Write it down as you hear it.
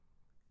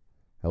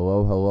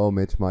Hello, hello,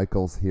 Mitch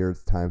Michaels here.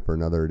 It's time for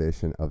another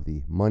edition of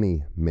the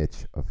Money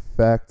Mitch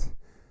Effect,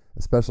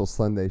 a special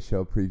Sunday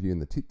show previewing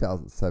the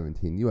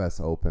 2017 U.S.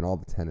 Open, all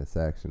the tennis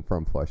action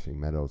from Flushing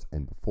Meadows.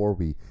 And before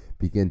we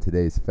begin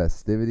today's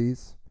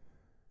festivities,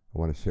 I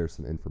want to share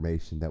some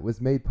information that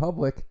was made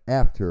public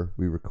after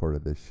we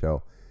recorded this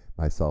show.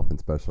 Myself and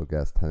special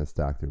guest, tennis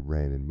doctor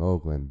Brandon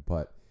Moglen.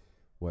 But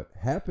what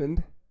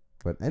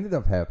ended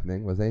up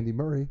happening was Andy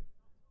Murray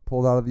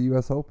pulled out of the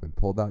U.S. Open,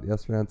 pulled out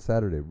yesterday on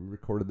Saturday. We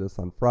recorded this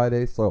on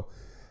Friday, so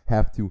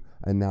have to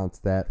announce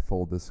that.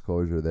 Full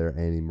disclosure there,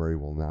 Andy Murray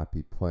will not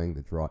be playing.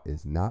 The draw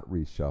is not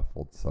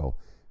reshuffled, so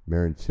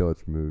Marin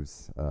Cilic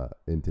moves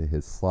into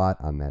his slot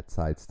on that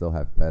side. Still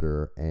have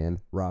Federer and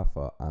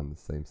Rafa on the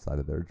same side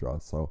of their draw.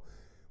 So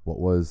what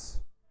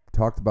was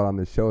talked about on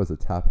this show as a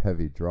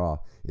top-heavy draw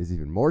is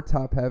even more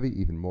top-heavy,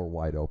 even more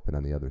wide open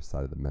on the other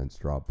side of the men's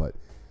draw. But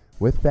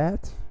with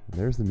that,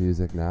 there's the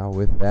music now.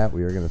 With that,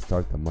 we are going to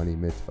start the Money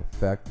Mitch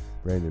Effect.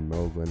 Brandon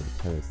Moglen,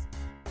 a tennis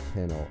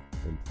channel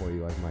employee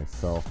like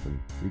myself, and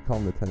we call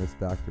him the tennis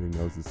doctor. He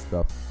knows his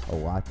stuff. A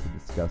lot to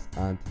discuss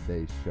on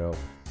today's show.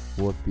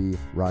 Will it be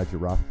Roger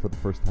Rafa for the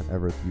first time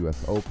ever at the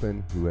U.S.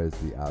 Open, who is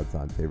the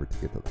odds-on favorite to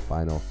get to the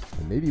final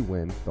and maybe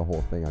win the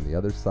whole thing on the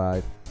other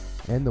side?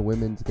 And the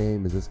women's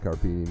game, is this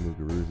Garbiñe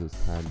Muguruza's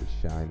time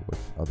to shine? Which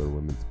other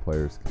women's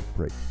players can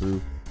break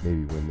through,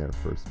 maybe win their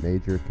first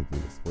major? Can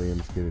Venus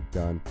Williams get it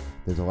done?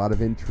 There's a lot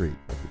of intrigue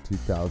at the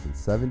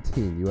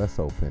 2017 U.S.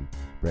 Open.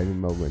 Brandon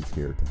Moglen's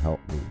here to help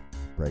me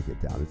break it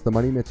down. It's the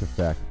Money Mitch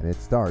Effect, and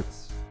it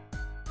starts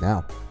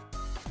now.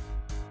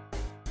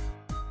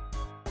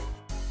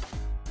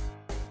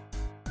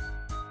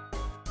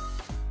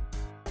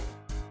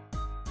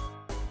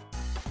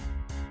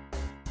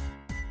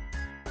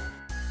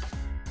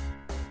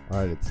 All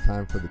right, it's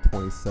time for the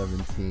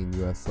 2017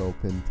 U.S.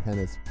 Open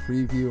tennis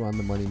preview on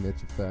the Money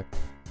Mitch Effect.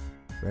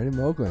 Brandon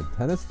Moglen,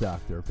 tennis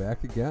doctor,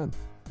 back again.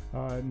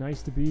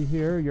 Nice to be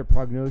here. Your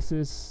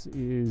prognosis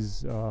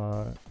is,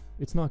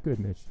 it's not good,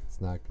 Mitch. It's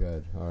not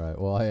good. All right.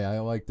 Well, hey, I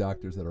like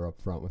doctors that are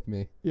up front with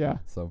me. Yeah.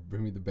 So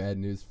bring me the bad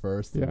news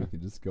first, and we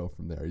can just go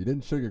from there. You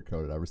didn't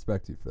sugarcoat it. I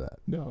respect you for that.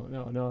 No.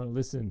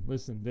 Listen.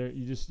 There,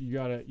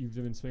 you've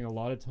been spending a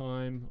lot of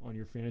time on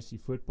your fantasy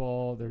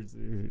football. There's a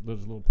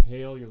little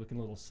pale. You're looking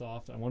a little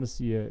soft. I want to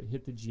see you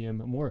hit the gym.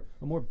 A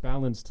more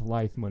balanced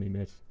life, Money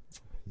Mitch.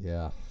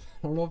 Yeah.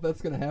 I don't know if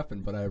that's going to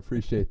happen, but I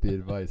appreciate the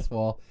advice.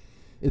 Well,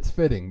 it's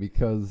fitting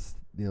because,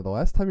 the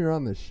last time you were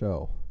on this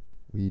show,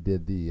 we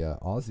did the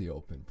Aussie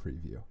Open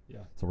preview. Yeah.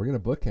 So we're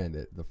going to bookend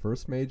it. The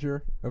first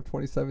major of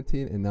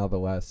 2017 and now the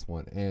last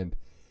one. And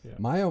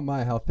my, oh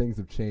my, how things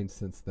have changed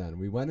since then.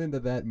 We went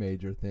into that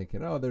major thinking,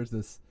 there's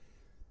this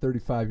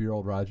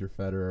 35-year-old Roger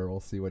Federer.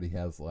 We'll see what he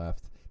has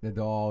left.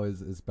 Nadal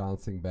is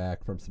bouncing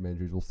back from some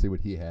injuries. We'll see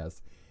what he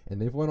has.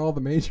 And they've won all the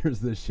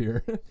majors this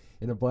year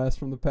in a blast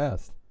from the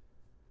past.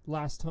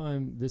 Last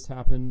time this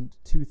happened,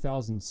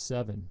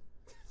 2007.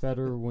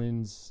 Federer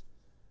wins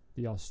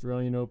the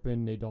Australian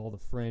Open, Nadal the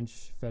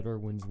French. Federer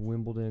wins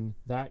Wimbledon.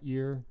 That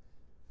year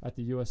at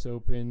the U.S.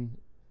 Open,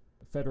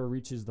 Federer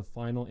reaches the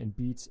final and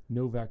beats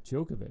Novak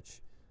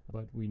Djokovic.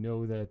 But we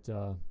know that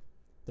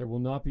there will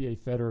not be a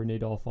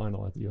Federer-Nadal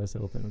final at the U.S.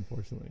 Open,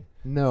 unfortunately.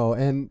 No,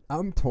 and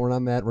I'm torn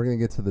on that. We're going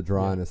to get to the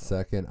draw in a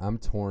second. I'm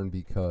torn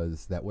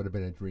because that would have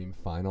been a dream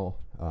final.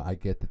 I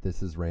get that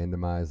this is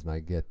randomized, and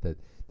I get that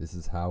this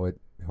is how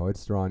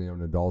it's drawn.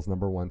 Nadal's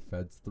number one,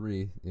 Fed's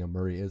 3.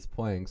 Murray is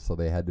playing, so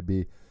they had to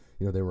be,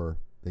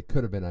 they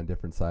could have been on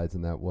different sides,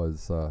 and that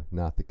was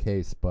not the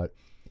case. But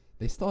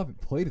they still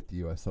haven't played at the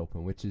U.S.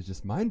 Open, which is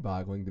just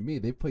mind-boggling to me.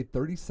 They've played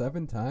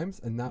 37 times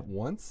and not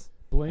once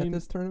at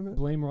this tournament.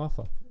 Blame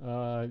Rafa.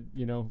 Federer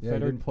Federer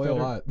didn't play a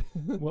lot.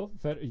 Well,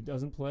 he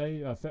doesn't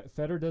play.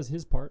 Federer does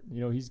his part.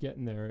 He's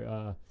getting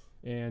there.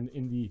 And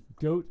in the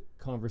GOAT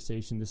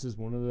conversation, this is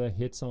one of the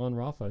hits on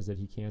Rafa, is that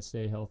he can't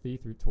stay healthy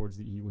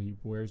he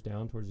wears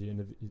down towards the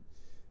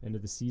end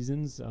of the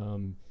seasons.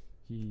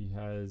 He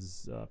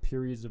has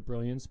periods of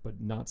brilliance,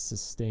 but not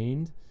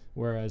sustained,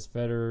 whereas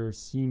Federer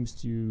seems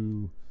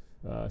to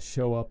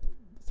show up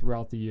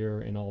throughout the year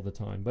and all the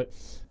time. But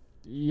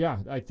yeah,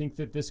 I think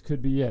that this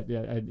could be it.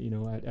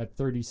 At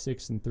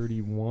 36 and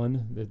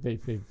 31,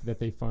 that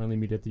they finally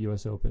meet at the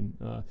U.S. Open.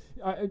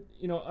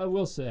 I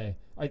will say,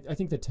 I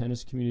think the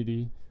tennis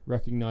community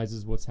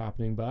recognizes what's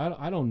happening, but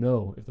I don't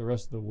know if the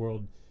rest of the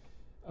world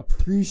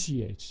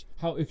appreciates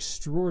how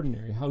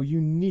extraordinary, how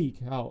unique,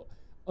 how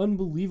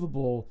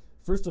unbelievable.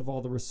 First of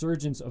all, the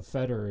resurgence of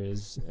Federer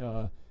is.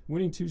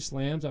 Winning 2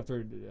 slams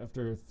after a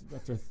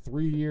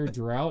 3-year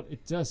drought,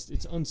 it's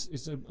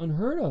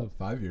unheard of.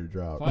 5-year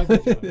drought. 5-year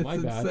drought. It's My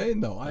bad.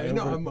 insane though. I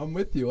know. I'm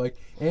with you.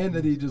 And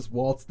that he just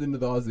waltzed into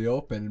the Aussie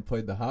Open and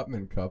played the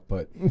Hopman Cup,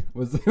 but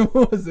was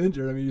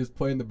injured. I mean, he was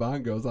playing the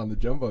bongos on the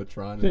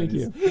jumbotron. Thank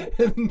you.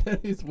 And then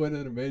he's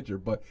winning a major.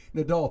 But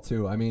Nadal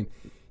too. I mean,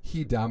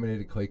 he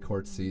dominated clay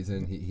court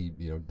season. He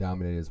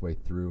dominated his way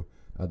through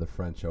the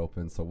French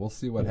Open. So we'll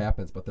see what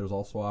happens. But there's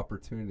also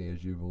opportunity,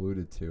 as you've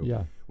alluded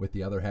to, with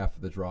the other half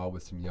of the draw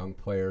with some young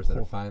players that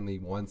have finally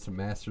won some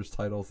Masters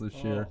titles this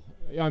year.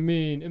 I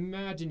mean,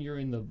 imagine you're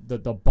in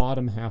the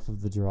bottom half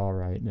of the draw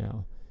right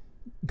now.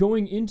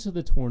 Going into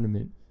the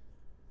tournament,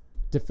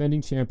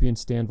 defending champion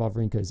Stan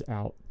Wawrinka is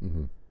out.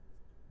 Mm-hmm.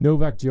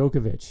 Novak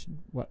Djokovic,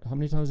 how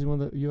many times has he won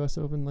the U.S.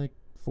 Open? Like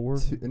 4?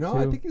 No, 2?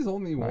 I think he's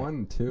only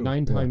won 2.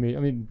 9-time. I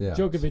mean,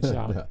 Djokovic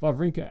out.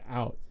 Wawrinka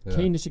out.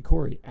 Kei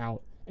Nishikori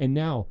out. And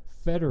now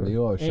Federer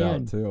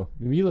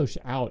Milos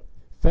out.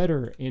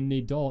 Federer and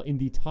Nadal in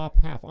the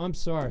top half. I'm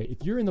sorry.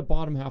 If you're in the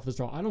bottom half of the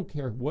draw, I don't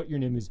care what your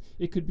name is.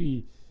 It could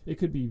be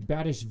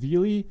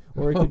Badishvili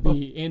or it could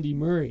be Andy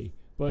Murray.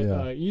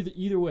 But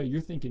either way, you're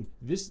thinking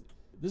this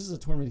is a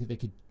tournament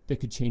that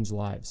could change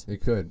lives.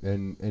 It could,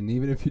 and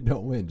even if you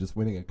don't win, just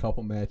winning a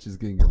couple matches,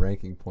 getting your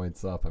ranking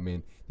points up. I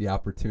mean, the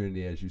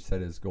opportunity, as you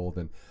said, is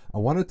golden. I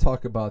want to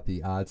talk about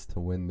the odds to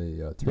win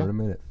the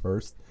tournament at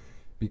first,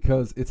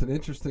 because it's an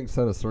interesting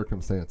set of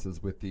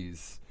circumstances with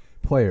these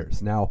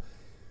players. Now,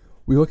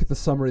 we look at the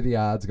summary of the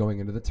odds going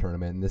into the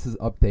tournament, and this is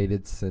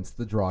updated since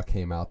the draw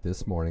came out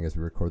this morning as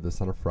we record this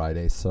on a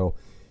Friday. So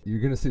you're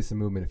going to see some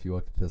movement if you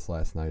look at this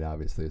last night,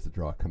 obviously, as the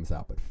draw comes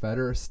out. But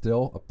Federer is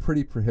still a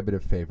pretty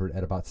prohibitive favorite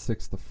at about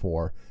 6-4.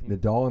 Mm-hmm.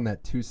 Nadal in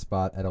that 2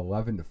 spot at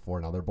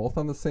 11-4. Now, they're both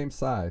on the same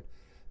side.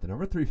 The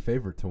number 3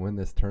 favorite to win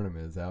this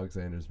tournament is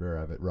Alexander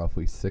Zverev at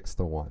roughly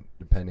 6-1,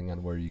 depending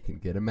on where you can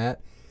get him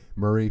at.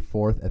 Murray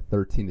 4th at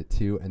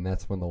 13-2, and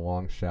that's when the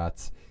long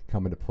shots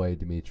come into play.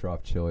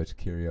 Dimitrov, Cilic,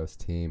 Kyrgios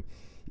team,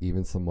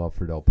 even some love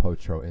for Del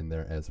Potro in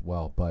there as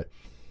well. But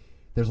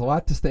there's a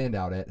lot to stand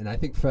out at, and I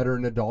think Federer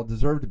and Nadal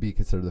deserve to be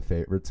considered the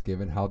favorites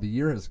given how the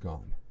year has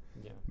gone.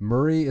 Yeah.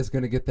 Murray is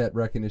going to get that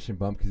recognition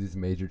bump because he's a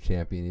major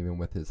champion even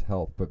with his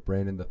health. But,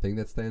 Brandon, the thing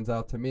that stands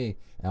out to me,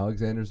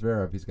 Alexander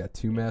Zverev, he's got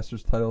 2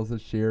 Masters titles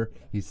this year.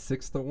 He's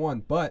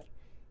 6-1, but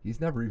he's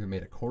never even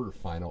made a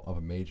quarterfinal of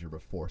a major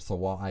before. So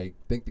while I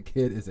think the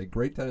kid is a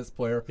great tennis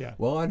player,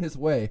 well on his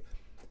way,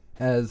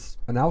 as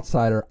an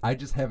outsider, I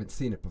just haven't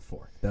seen it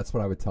before. That's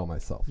what I would tell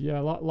myself. Yeah,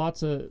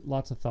 lots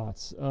of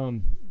thoughts.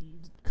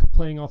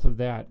 Playing off of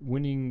that,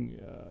 winning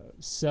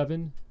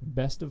 7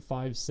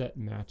 best-of-5 set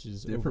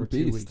matches over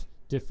 2 weeks.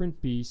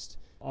 Different beast.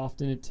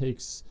 Often it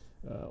takes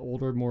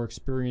older, more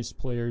experienced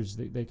players.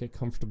 They get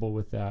comfortable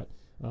with that.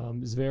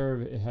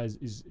 Zverev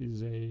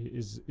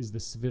is the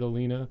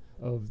Svitolina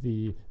of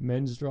the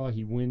men's draw.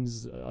 He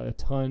wins a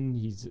ton.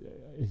 He's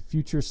a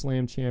future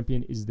Slam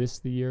champion. Is this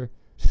the year?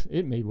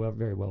 It may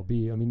very well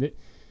be. I mean,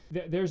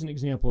 there's an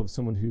example of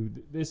someone who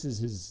this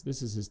is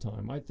his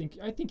time. I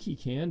think he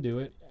can do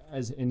it,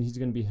 and he's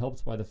going to be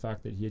helped by the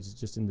fact that he is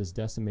just in this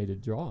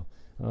decimated draw.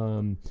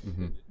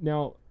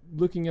 Now,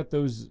 looking at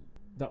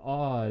the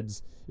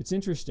odds, it's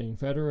interesting.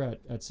 Federer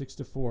at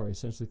 6-4,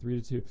 essentially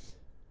 3-2.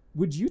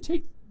 Would you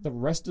take the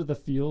rest of the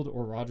field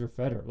or Roger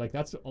Federer? Like,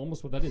 that's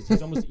almost what that is.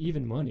 He's almost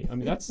even money. I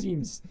mean, that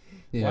seems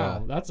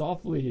wow. That's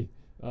awfully.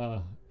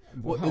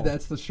 Well,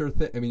 that's the sure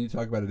thing. I mean, you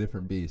talk about a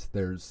different beast.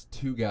 There's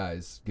 2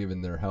 guys,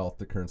 given their health,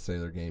 the current state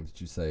of their games,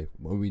 that you say,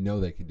 well, we know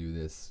they can do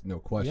this, no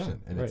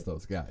question, and it's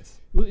those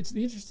guys. Well, it's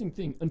the interesting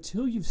thing.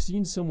 Until you've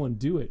seen someone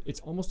do it, it's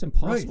almost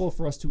impossible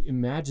for us to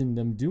imagine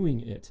them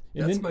doing it.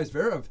 And that's my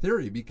Zverev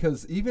theory,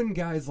 because even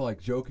guys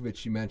like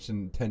Djokovic, you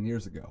mentioned 10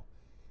 years ago,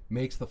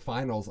 makes the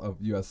finals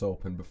of U.S.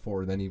 Open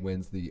before then he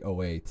wins the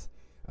 08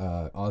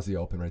 Aussie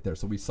Open right there.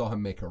 So we saw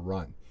him make a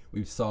run.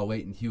 We saw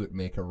Leighton Hewitt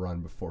make a run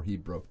before he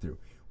broke through.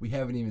 We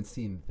haven't even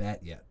seen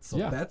that yet. So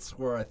that's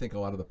where I think a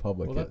lot of the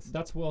public is.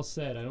 That's well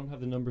said. I don't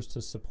have the numbers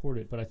to support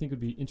it, but I think it would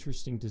be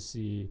interesting to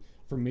see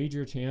for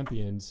major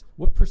champions,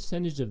 what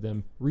percentage of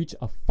them reach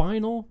a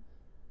final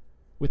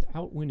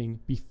without winning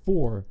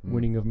before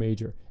winning a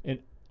major. And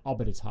I'll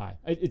bet it's high.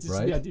 It's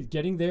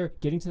getting there,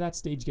 getting to that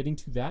stage, getting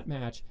to that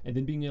match, and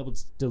then being able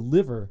to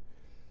deliver.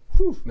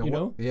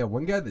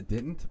 One guy that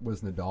didn't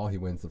was Nadal. He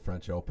wins the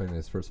French Open in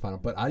his first final.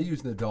 But I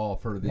use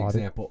Nadal for the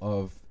example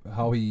of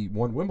how he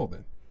won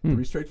Wimbledon.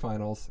 3 straight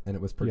finals, and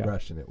it was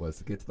progression. It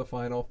was get to the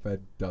final,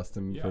 Fed dust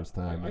him first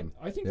time.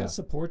 I think that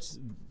supports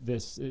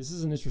this. This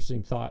is an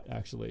interesting thought,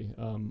 actually.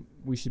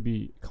 We should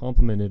be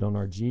complimented on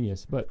our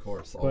genius. But, of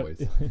course,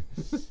 always.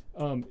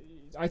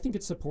 I think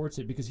it supports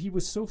it because he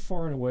was so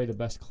far and away the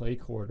best clay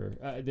courter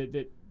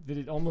that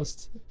it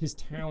almost, his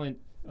talent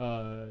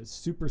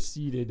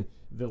superseded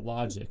the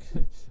logic.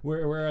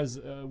 Whereas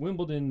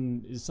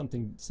Wimbledon is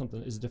something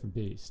is a different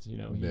beast. You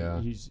know,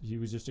 he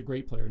was just a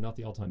great player, not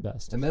the all-time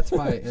best. And that's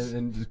my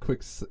and just quick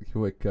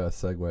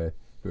segue,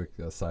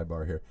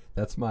 sidebar here.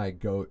 That's my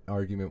GOAT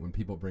argument when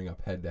people bring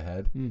up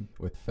head-to-head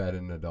with Fed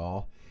and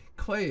Nadal.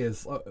 Clay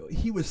is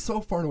he was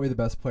so far and away the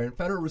best player, and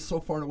Federer was so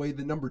far and away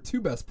the number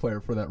 2 best player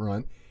for that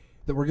run,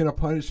 that we're going to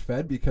punish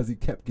Fed because he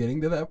kept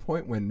getting to that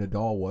point when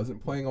Nadal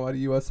wasn't playing a lot of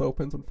U.S.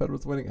 Opens when Fed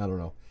was winning. I don't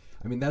know.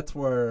 I mean, that's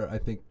where I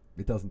think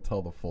it doesn't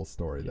tell the full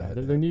story.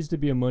 There needs to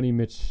be a Money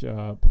Mitch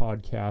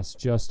podcast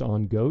just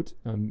on GOAT.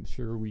 I'm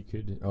sure we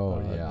could.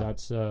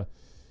 That's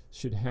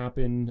should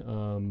happen.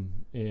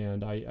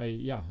 And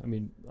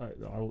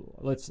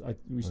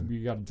we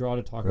got a draw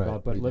to talk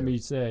about. But let me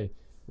say,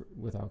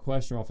 without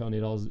question, Rafael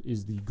Nadal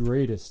is the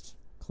greatest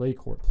clay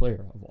court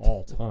player of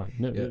all time.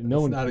 No, Yeah,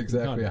 no one. not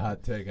exactly a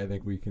hot take. I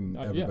think we can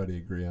everybody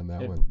agree on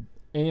that one.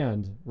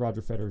 And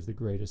Roger Federer is the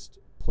greatest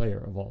player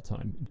of all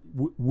time.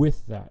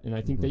 With that, and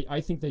I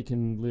think they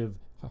can live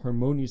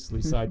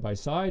harmoniously side by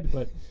side,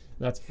 but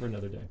that's for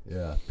another day.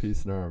 Yeah,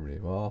 peace and harmony.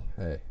 Well,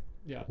 hey.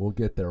 Yeah, we'll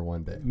get there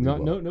one day.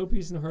 No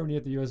peace and harmony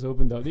at the U.S.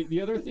 Open, though.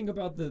 The other thing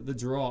about the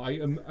draw,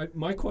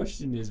 my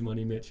question is,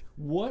 Money Mitch,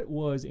 what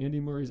was Andy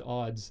Murray's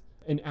odds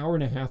an hour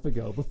and a half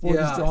ago before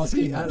this draw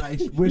came out? I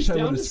wish I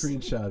would have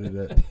screenshotted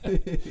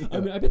it. Yeah. I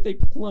mean, I bet they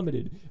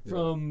plummeted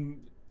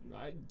from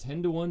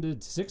 10 to 1 to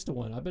 6 to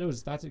 1. I bet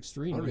that's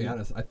extreme. I'll be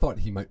honest, I thought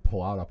he might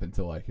pull out up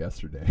until like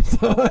yesterday.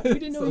 So we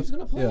didn't know he was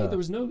going to play. Yeah. There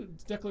was no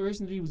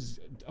declaration that he was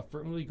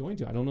affirmatively going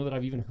to. I don't know that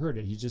I've even heard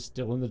it. He's just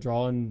still in the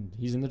draw, and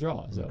he's in the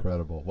draw. So.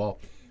 Incredible. Well,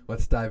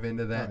 let's dive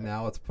into that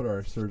now. Let's put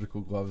our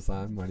surgical gloves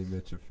on. Money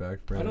Mitch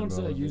effect. Brandon I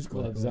don't use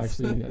gloves,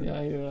 actually.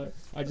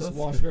 I just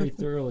wash very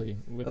thoroughly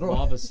with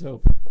lava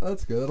soap.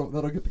 That's good.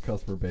 That'll get the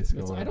customer base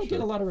going. I don't get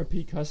a lot of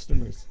repeat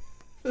customers.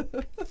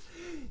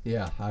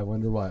 Yeah, I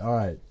wonder why. All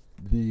right.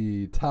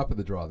 The top of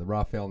the draw, the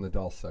Rafael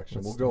Nadal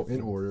section. We'll go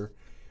in order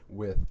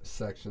with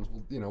sections.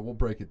 We'll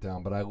break it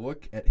down, but I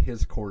look at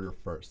his quarter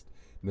first.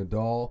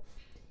 Nadal,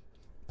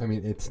 I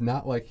mean, it's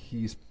not like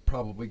he's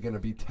probably going to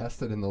be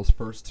tested in those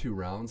first 2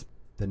 rounds.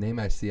 The name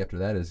I see after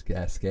that is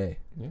Gasquet.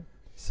 Yeah.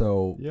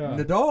 So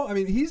Nadal, I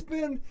mean, he's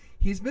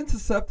been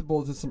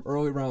susceptible to some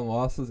early round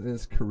losses in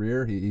his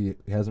career. He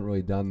hasn't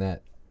really done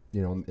that,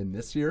 in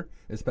this year,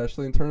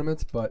 especially in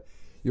tournaments. But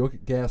you look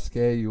at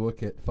Gasquet, you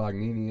look at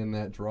Fognini in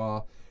that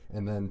draw.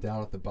 And then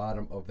down at the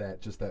bottom of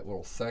that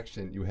little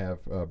section, you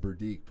have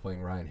Berdych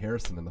playing Ryan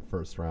Harrison in the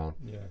first round.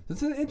 Yeah.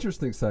 It's an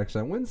interesting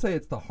section. I wouldn't say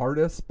it's the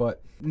hardest,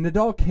 but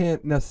Nadal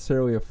can't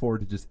necessarily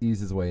afford to just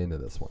ease his way into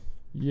this one.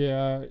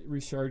 Yeah,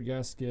 Richard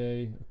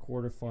Gasquet, a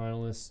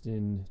quarterfinalist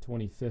in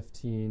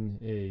 2015,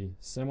 a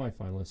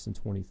semifinalist in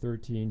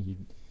 2013. He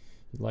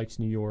likes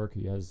New York.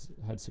 He has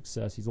had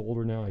success. He's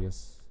older now. I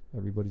guess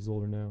everybody's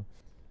older now.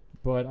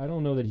 But I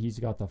don't know that he's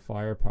got the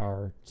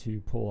firepower to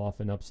pull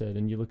off an upset.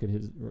 And you look at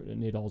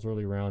Nadal's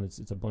early round;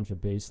 it's a bunch of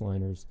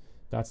baseliners.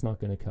 That's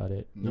not going to cut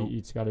it. Nope.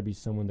 It's got to be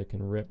someone that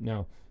can rip.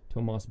 Now,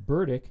 Tomas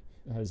Berdych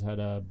has had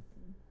a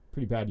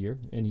pretty bad year,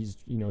 and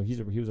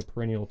he was a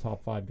perennial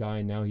top 5 guy,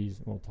 and now he's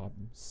top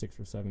 6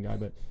 or 7 guy.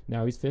 But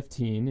now he's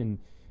 15, and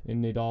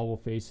Nadal will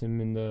face him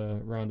in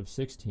the round of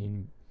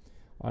 16.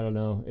 I don't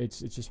know. It's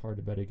just hard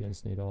to bet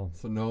against Nadal.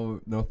 So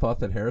no thought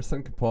that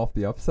Harrison could pull off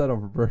the upset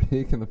over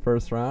Berdych in the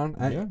first round?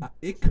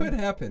 It could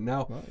happen.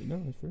 Now,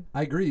 no, that's true.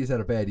 I agree he's had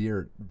a bad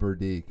year,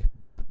 Berdych,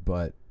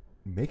 but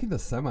making the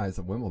semis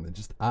of Wimbledon,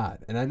 just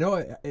odd. And I know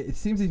it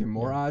seems even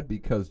more odd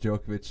because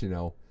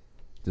Djokovic,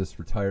 just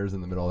retires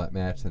in the middle of that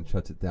match and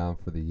shuts it down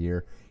for the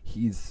year.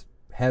 He's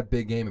had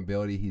big game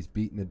ability. He's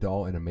beaten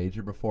Nadal in a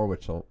major before,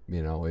 which,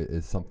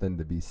 is something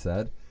to be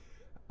said.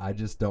 I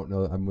just don't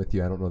know. I'm with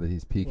you. I don't know that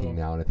he's peaking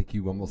now, and I think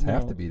you almost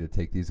have to be to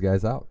take these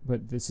guys out.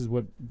 But this is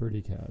what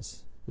Berdych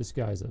has. This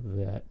guy's a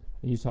vet.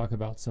 And you talk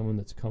about someone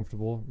that's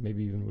comfortable,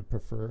 maybe even would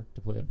prefer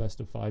to play a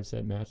best-of-5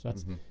 set match.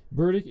 That's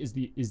Berdych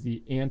is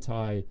the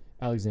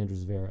anti-Alexander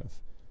Zverev.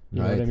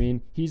 You know what I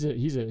mean? He's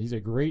a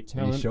great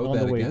talent on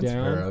the way down. He showed that against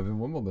Zverev in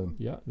Wimbledon.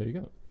 Yeah, there you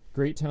go.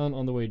 Great talent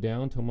on the way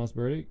down. Tomas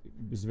Berdych.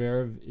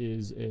 Zverev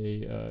is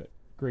a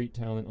great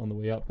talent on the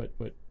way up,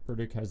 but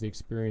Berdych has the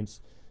experience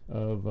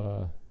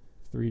of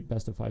 3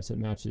 best-of-5 set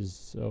matches.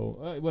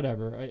 So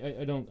whatever.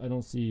 I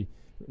don't see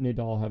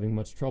Nadal having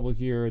much trouble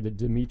here. The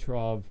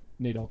Dimitrov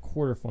Nadal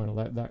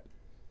quarterfinal that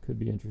could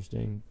be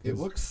interesting. It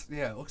looks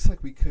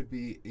like we could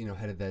be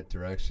headed that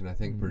direction. I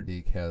think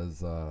Berdych has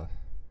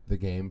the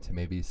game to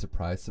maybe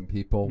surprise some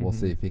people. We'll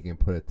see if he can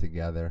put it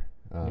together.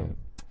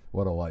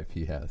 What a life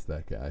he has,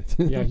 that guy.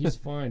 Yeah, he's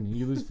fine.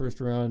 You lose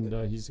first round,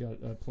 he's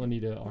got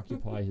plenty to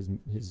occupy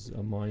his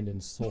mind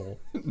and soul.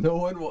 No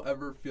one will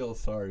ever feel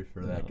sorry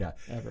for that guy.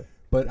 Ever.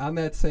 But on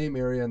that same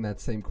area, in that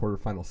same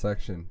quarterfinal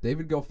section,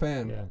 David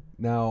Goffin. Yeah.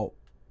 Now,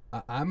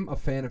 I'm a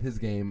fan of his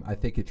game. I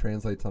think it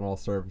translates on all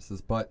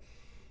surfaces.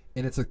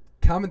 And it's a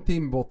common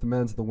theme in both the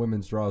men's and the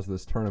women's draws of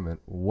this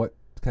tournament. What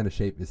kind of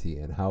shape is he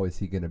in? How is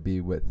he going to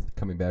be with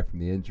coming back from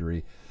the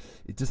injury?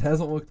 It just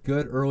hasn't looked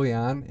good early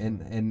on,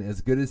 and as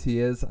good as he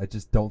is, I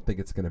just don't think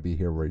it's going to be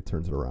here where he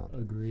turns it around.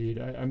 Agreed.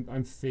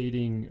 I'm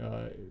fading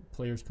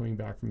players coming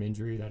back from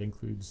injury. That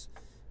includes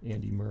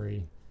Andy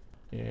Murray.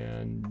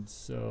 And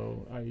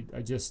so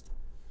I just,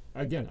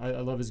 again, I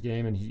love his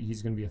game, and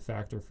he's going to be a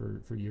factor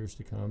for years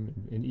to come,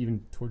 and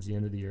even towards the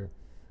end of the year.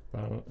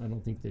 But I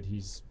don't think that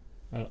he's,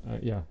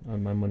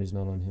 my money's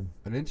not on him.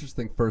 An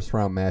interesting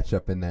first-round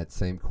matchup in that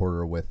same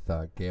quarter with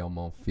Gael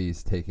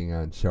Monfils taking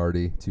on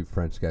Chardy, 2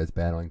 French guys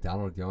battling.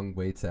 Donald Young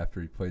waits after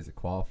he plays a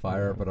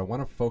qualifier, but I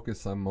want to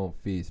focus on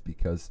Monfils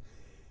because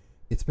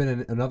it's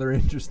been another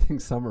interesting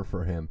summer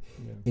for him.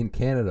 In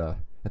Canada,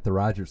 at the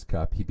Rogers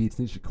Cup, he beats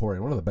Nishikori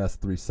in one of the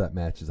best 3-set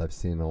matches I've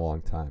seen in a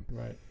long time.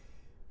 Right.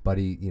 But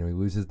he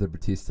loses the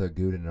Batista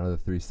Agut in another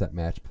 3-set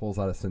match, pulls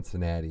out of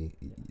Cincinnati.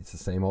 It's the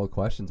same old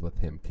questions with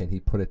him. Can he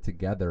put it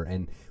together?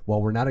 And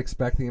while we're not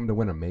expecting him to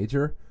win a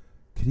major,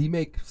 could he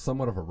make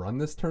somewhat of a run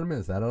this tournament?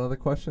 Is that another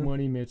question?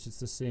 Money Mitch, it's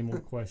the same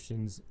old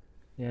questions,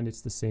 and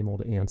it's the same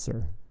old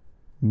answer.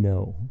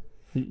 No.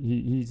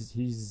 He's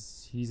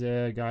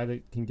a guy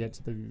that can get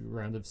to the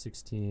round of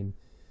 16,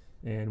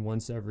 and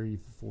once every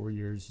 4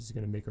 years he's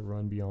going to make a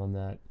run beyond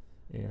that.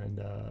 And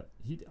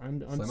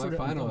I'm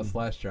semi-finalist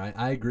last year.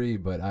 I agree,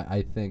 but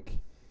I think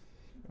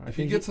if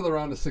he gets to the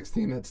round of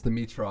 16, that's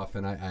Dimitrov,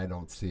 and I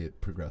don't see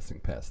it progressing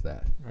past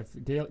that.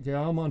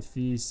 Gael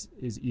Monfils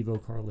is Ivo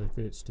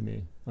Karlovic to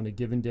me. On a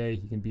given day,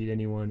 he can beat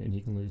anyone, and he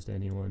can lose to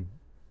anyone.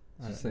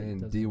 Just saying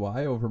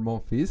DY over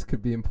Monfils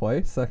could be in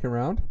play second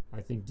round.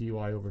 I think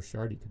DY over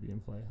Shardy could be in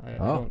play.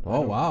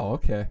 Wow,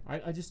 okay.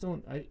 I just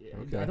don't.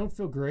 I don't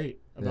feel great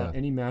about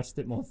any match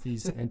that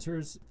Monfils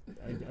enters.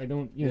 I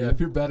don't. If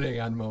you're betting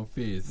on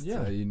Monfils,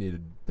 you need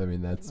to. I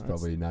mean, that's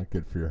probably not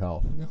good for your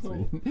health.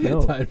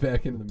 No, tie it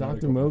back into the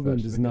Dr.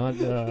 Moglen does not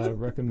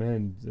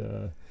recommend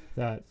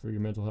that for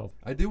your mental health.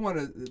 I do want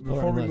to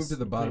before we move to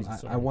the bottom.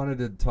 I wanted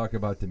to talk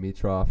about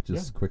Dimitrov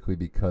just quickly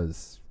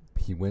because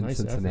he wins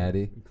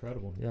Cincinnati. Effort.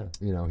 Incredible, yeah.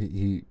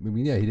 He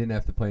didn't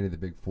have to play any of the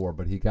big four,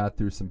 but he got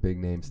through some big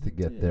names to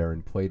get there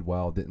and played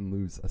well. Didn't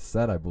lose a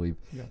set, I believe,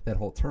 that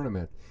whole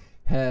tournament.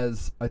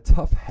 Has a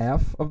tough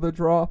half of the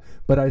draw,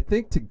 but I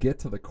think to get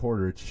to the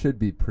quarter, it should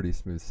be pretty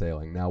smooth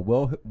sailing. Now,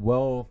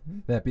 will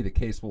that be the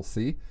case? We'll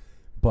see.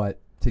 But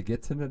to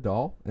get to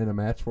Nadal in a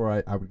match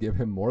where I would give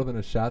him more than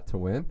a shot to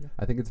win,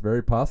 I think it's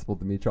very possible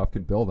Dimitrov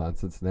can build on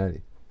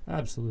Cincinnati.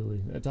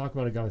 Absolutely. Talk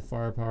about a guy with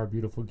firepower,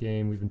 beautiful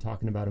game. We've been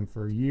talking about him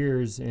for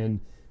years,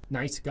 and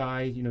nice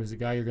guy. He's a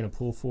guy you're going to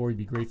pull for. He'd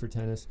be great for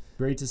tennis.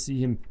 Great to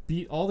see him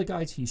beat all the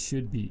guys he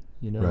should beat.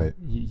 Right.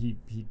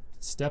 He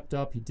stepped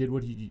up. He did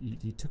what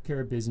he took care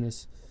of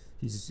business.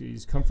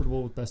 He's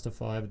comfortable with best of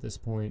 5 at this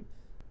point.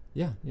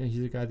 Yeah,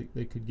 he's a guy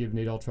that could give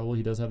Nadal trouble.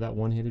 He does have that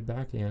one-handed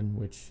backhand,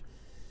 which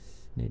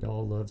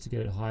Nadal loves to get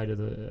it high to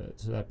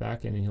that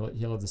backhand, and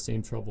he'll have the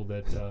same trouble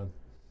that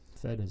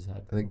Fed has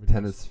had. I think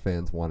tennis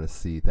fans want to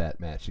see that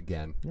match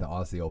again. The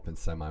Aussie Open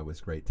semi was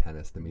great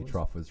tennis.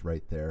 Dimitrov was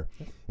right there.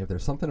 If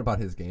there's something about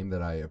his game that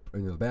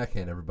the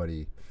backhand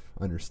everybody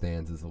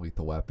understands is a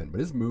lethal weapon,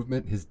 but his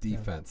movement, his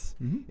defense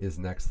is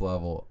next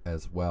level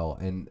as well.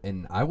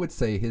 And I would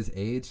say his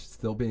age,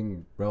 still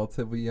being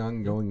relatively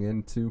young, going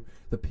into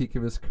the peak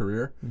of his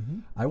career,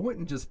 I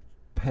wouldn't just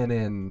pen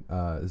in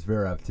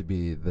Zverev to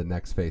be the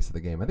next face of the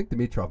game. I think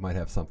Dimitrov might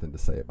have something to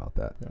say about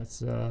that.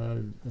 That's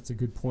a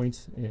good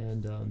point,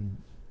 and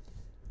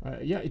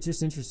it's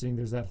just interesting.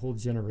 There's that whole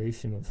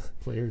generation of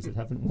players that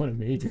haven't won a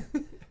major.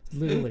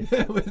 Literally,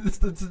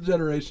 it's a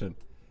generation.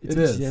 It's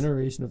a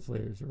generation of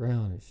players.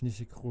 Raonic,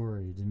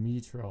 Nishikori,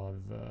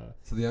 Dimitrov.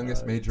 So the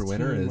youngest major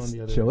winner is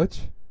Cilic?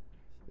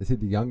 Is he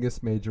the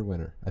youngest major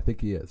winner? I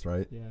think he is,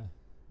 right? Yeah.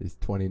 He's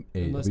 28.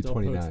 He'll be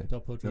 29. Del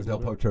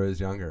Potro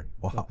is younger.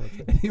 Wow.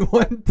 And he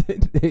won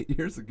 8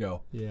 years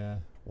ago. Yeah.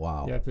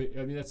 Wow. Yeah, but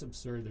I mean, that's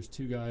absurd. There's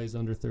 2 guys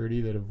under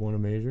 30 that have won a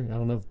major. I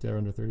don't know if they're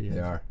under 30 yet. They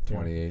are.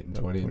 28 and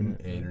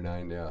 28 or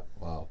 9. Yeah.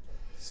 Wow.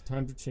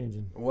 Times are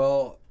changing.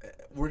 Well,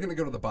 we're going to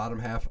go to the bottom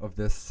half of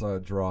this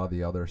draw,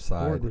 the other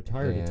side. Ford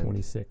retired at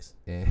 26.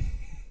 And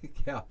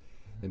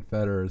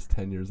Federer is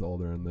 10 years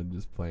older and then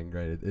just playing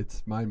great.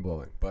 It's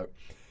mind-blowing. But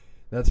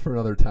that's for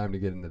another time to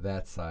get into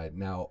that side.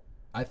 Now,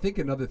 I think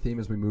another theme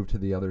as we move to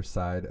the other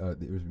side, as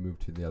we move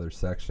to the other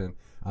section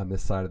on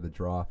this side of the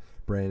draw,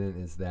 Brandon,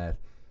 is that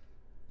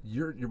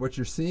what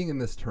you're seeing in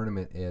this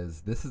tournament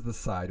is this is the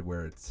side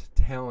where it's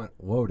talent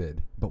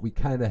loaded, but we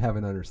kind of have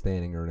an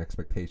understanding or an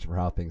expectation for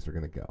how things are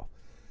going to go.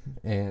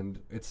 And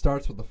it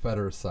starts with the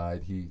Federer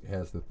side. He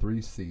has the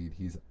 3 seed.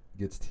 He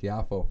gets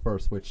Tiafoe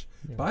first, which,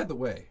 by the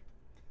way,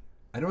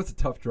 I know it's a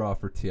tough draw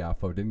for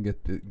Tiafoe.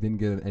 Didn't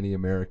get any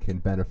American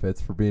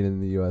benefits for being in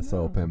the U.S.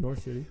 Open. Nor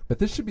should he. But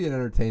this should be an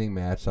entertaining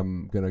match.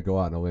 I'm going to go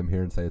out on a limb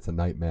here and say it's a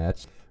night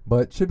match.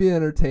 But it should be an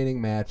entertaining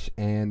match.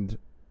 And,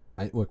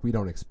 look, we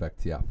don't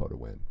expect Tiafoe to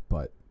win.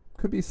 But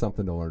could be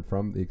something to learn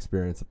from the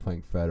experience of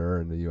playing Federer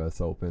in the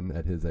U.S. Open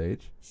at his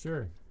age.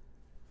 Sure.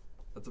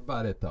 That's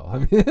about it, though. I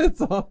mean,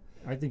 it's all.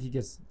 I think he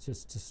gets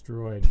just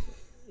destroyed.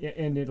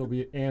 and it'll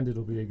be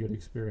a good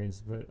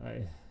experience. But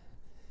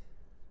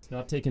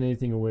not taking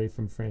anything away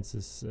from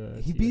Francis.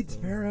 He beats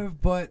Zverev,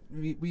 but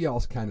we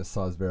also kind of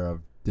saw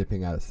Zverev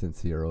dipping out of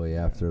Cincy early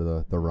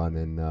after the run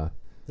in.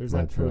 There's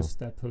that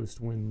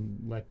post win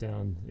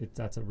letdown.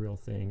 That's a real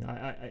thing.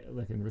 I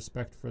like in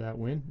respect for that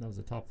win. That was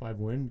a top 5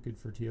 win. Good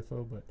for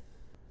Tiafoe, but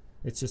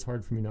it's just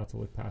hard for me not to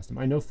look past him.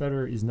 I know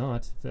Federer is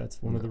not.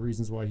 That's one of the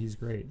reasons why he's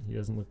great. He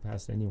doesn't look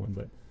past anyone,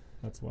 but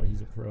that's why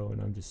he's a pro, and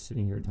I'm just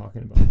sitting here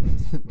talking about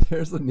it.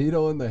 There's a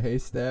needle in the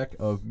haystack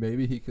of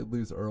maybe he could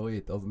lose early.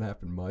 It doesn't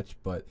happen much,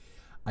 but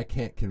I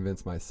can't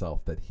convince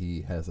myself that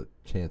he has a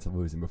chance of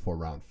losing before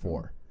round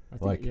 4.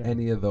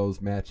 Any of those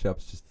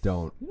matchups just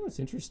don't. You know what's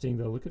interesting,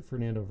 though? Look at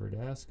Fernando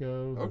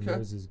Verdasco. Who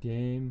knows his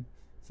game.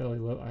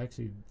 I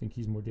actually think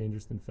he's more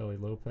dangerous than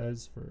Feli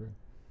Lopez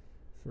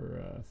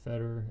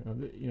Federer.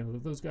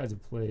 Those guys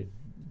have played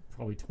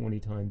probably 20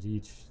 times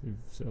each,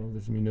 so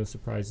there's gonna be no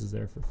surprises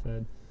there for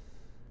Fed.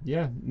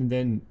 Yeah, and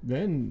then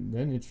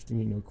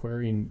interesting,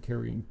 Querrey and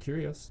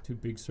Kyrgios, two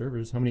big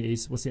servers. How many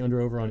aces? What's the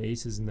under/over on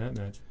aces in that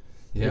match?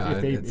 Yeah,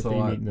 if they it's a meet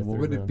lot. in the What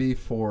third would it round. be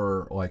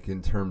for, like,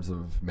 in terms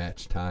of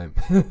match time?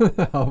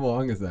 How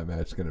long is that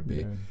match going to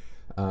be?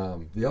 Yeah.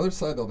 The other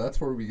side, though,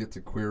 that's where we get to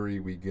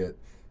Querrey. We get,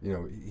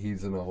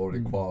 he's in a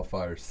loaded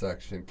qualifier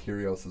section.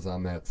 Kyrgios is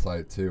on that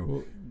side too.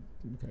 Well,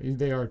 okay.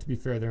 They are, to be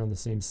fair, they're on the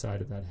same side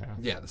of that half.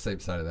 Yeah, the same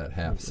side of that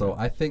half. Yeah. So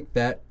I think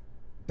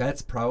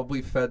that's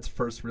probably Fed's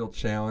first real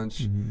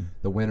challenge.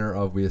 The winner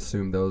of, we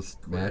assume, those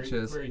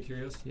matches. Querrey,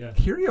 Kyrgios, yeah.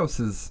 Kyrgios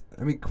is,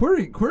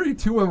 Querrey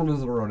 2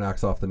 Wimbledons in a row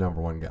knocks off the number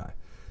one guy.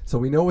 So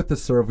we know with the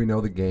serve, we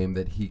know the game,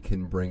 that he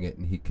can bring it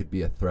and he could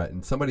be a threat.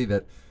 And somebody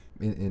that,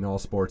 in all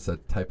sports,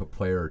 that type of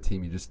player or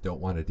team you just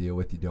don't want to deal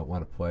with, you don't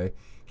want to play.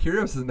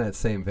 Kyrgios is in that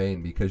same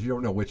vein because you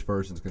don't know which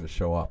version is going to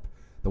show up.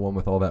 The one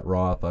with all that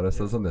raw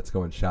athleticism that's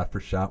going shot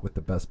for shot with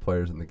the best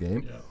players in the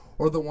game. Yeah.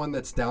 Or the one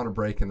that's down a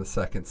break in the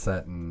second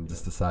set and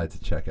just decides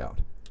to check out.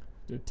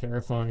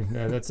 Terrifying.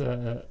 Yeah,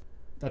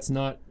 that's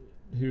not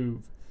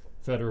who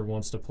Federer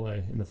wants to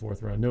play in the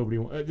fourth round. Nobody.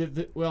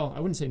 Well, I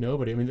wouldn't say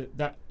nobody. I mean,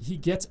 that he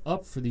gets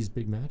up for these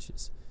big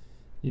matches.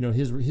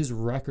 His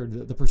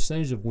record, the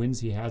percentage of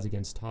wins he has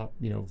against top,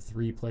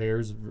 3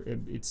 players,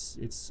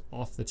 it's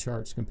off the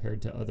charts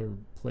compared to other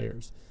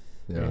players.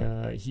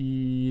 Yeah.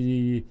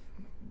 He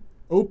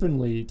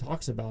openly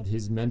talks about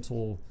his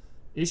mental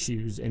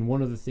issues, and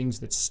one of the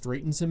things that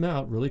straightens him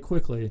out really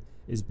quickly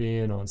is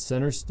being on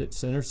center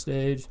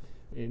stage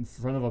in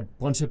front of a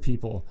bunch of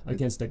people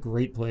against a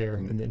great player,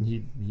 and then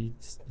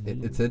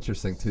It's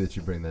interesting too that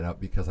you bring that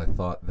up, because I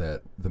thought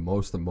that the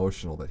most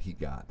emotional that he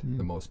got,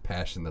 the most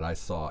passion that I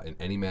saw in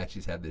any match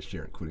he's had this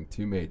year, including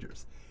 2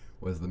 majors,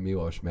 was the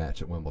Milos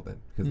match at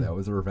Wimbledon, because that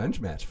was a revenge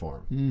match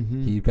for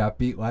him. He got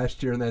beat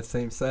last year in that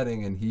same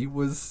setting, and he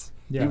was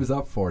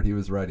up for it. He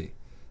was ready.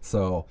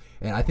 So,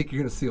 and I think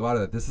you're going to see a lot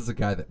of that. This is a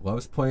guy that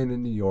loves playing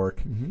in New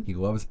York. He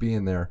loves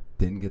being there.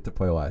 Didn't get to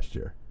play last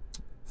year.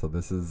 So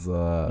this is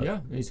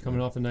he's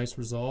coming off a nice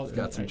result. He's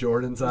got some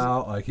Jordans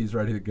out, like he's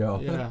ready to go.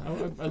 Yeah,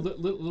 a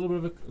little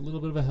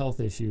bit of a health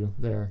issue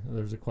there.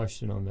 There's a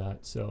question on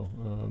that, so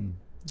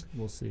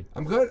we'll see.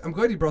 I'm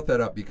glad you brought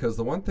that up, because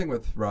the one thing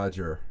with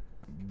Roger,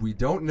 we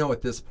don't know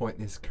at this point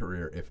in his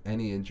career if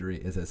any injury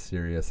is as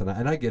serious,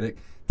 and I get it,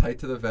 tight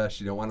to the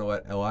vest, you don't want to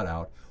let a lot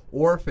out,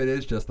 or if it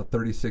is just a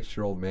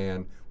 36-year-old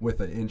man with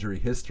an injury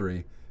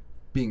history,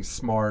 being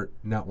smart,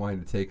 not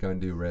wanting to take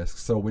undue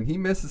risks. So when he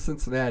misses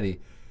Cincinnati,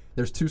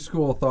 there's 2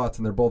 school of thoughts,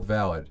 and they're both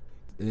valid.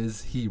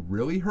 Is he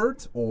really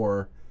hurt,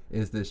 or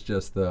is this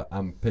just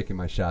I'm picking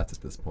my shots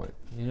at this point?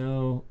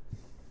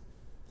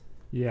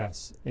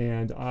 Yes,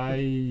 and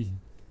I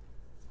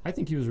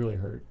think he was really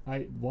hurt.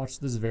 I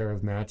watched the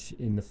Zverev match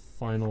in the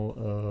final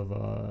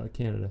of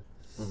Canada,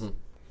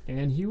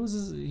 and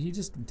he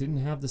just didn't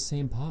have the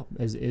same pop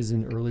as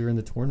in earlier in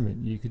the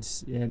tournament. You could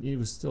and it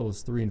was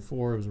 3 and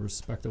 4. It was a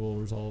respectable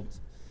result.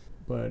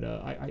 But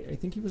I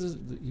think he was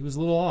a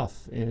little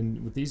off,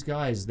 and with these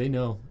guys, they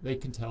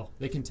can tell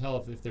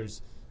if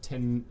there's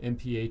 10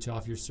 mph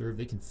off your serve,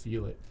 they can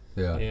feel it.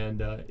 Yeah.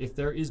 And if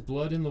there is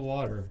blood in the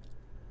water,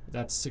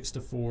 that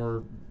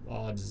 6-4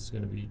 odds is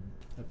going to be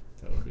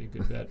that would be a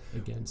good bet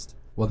against.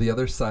 Well, the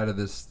other side of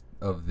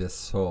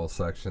this whole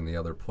section, the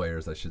other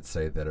players, I should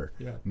say, that are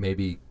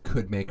maybe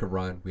could make a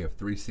run. We have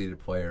 3 seeded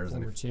players,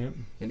 former champ,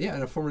 and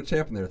a former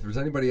champ in there. If there's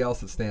anybody else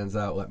that stands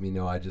out, let me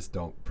know. I just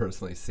don't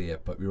personally see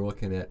it. But we were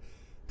looking at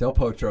Del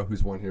Potro,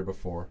 who's won here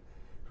before,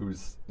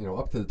 who's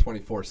up to the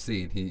 24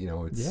 seed. He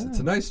it's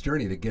a nice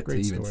journey to get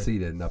Great to even story.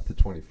 seeded and up to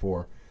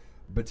 24.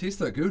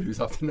 Batista Agut,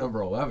 who's up to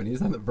number 11.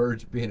 He's on the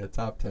verge of being a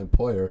top 10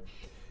 player.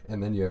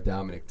 And then you have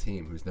Dominic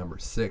Thiem, who's number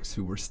 6,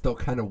 who we're still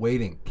kind of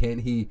waiting. Can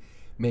he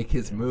make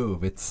his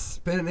move? It's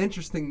been an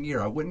interesting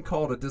year. I wouldn't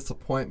call it a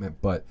disappointment,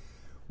 but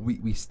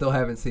we still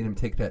haven't seen him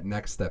take that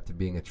next step to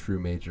being a true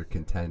major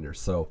contender.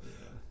 So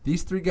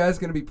these 3 guys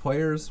going to be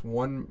players?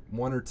 One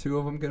or 2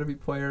 of them going to be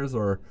players,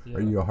 or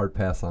are you a hard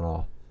pass on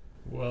all?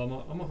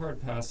 Well, I'm a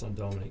hard pass on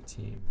Dominic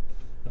Thiem.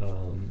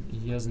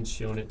 He hasn't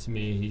shown it to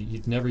me.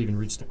 He's never even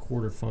reached the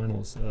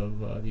quarterfinals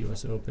of the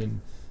U.S.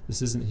 Open.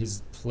 This isn't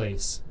his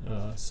place.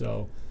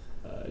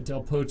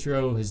 Del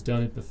Potro has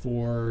done it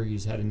before.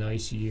 He's had a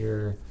nice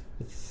year.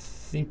 I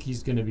think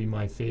he's going to be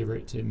my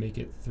favorite to make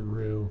it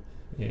through.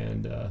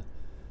 And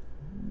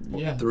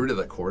through to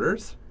the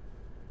quarters?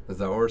 Is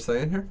that what we're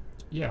saying here?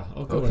 Yeah,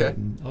 I'll go ahead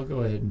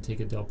and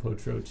take a Del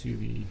Potro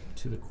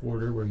to the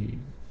quarter where he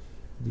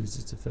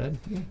loses to Fed.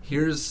 Yeah.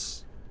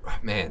 Here's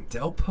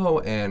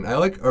Delpo, and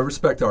I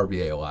respect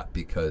RBA a lot,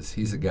 because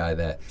he's a guy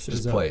that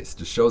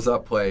just shows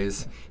up,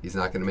 plays. He's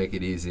not going to make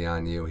it easy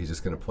on you. He's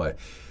just going to play.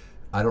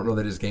 I don't know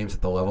that his game's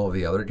at the level of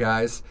the other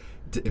guys.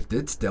 If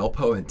it's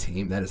Delpo and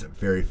Thiem, that is a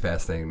very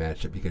fascinating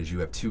matchup, because you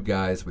have 2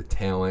 guys with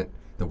talent,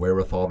 the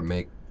wherewithal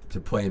to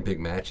play in big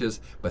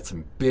matches, but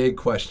some big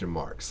question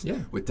marks. Yeah.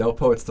 With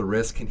Delpo, it's the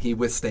risk. Can he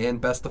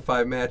withstand best of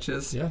 5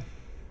 matches? Yeah.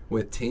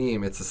 with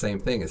Thiem, it's the same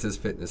thing. Is his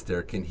fitness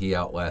there? Can he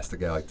outlast a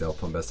guy like Del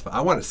Pombesta?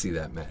 I want to see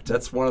that match.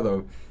 That's one of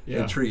the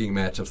intriguing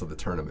matchmatchups of the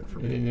tournament for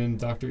me. And then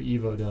Dr.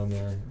 Evo down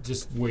there,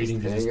 just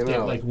waiting to just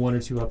get like 1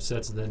 or 2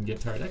 upsets and then get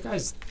tired. That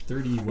guy's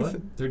 30,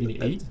 what?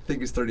 38? I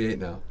think he's 38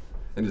 now.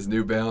 And his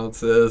New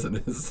Balances and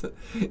his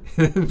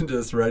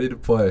just ready to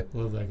play.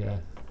 Love that guy.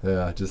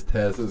 Yeah, just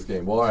has his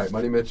game. Well, all right,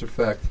 Money Mitch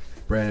Effect,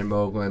 Brandon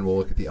Moglen. We'll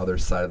look at the other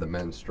side of the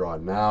men's draw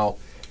now.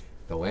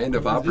 The land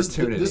of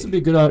opportunity. This would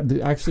be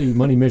good. Actually,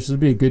 Money Mitch, this would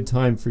be a good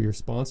time for your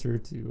sponsor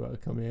to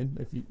come in.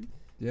 If you,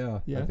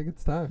 I think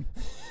it's time.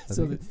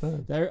 It's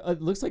time.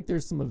 It looks like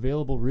there's some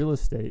available real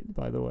estate,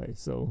 by the way.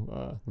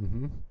 So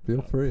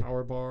feel free.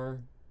 Power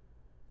Bar,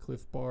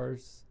 Cliff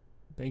Bars,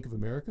 Bank of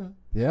America.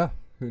 Yeah,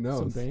 who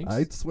knows? Some banks.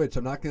 I'd switch.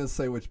 I'm not going to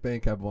say which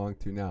bank I belong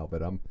to now,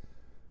 but I'm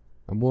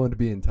willing to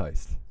be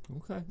enticed.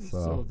 Okay,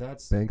 so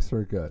that's banks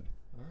are good.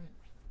 All right.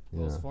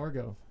 Wells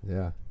Fargo.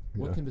 Yeah.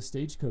 What can the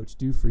Stagecoach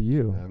do for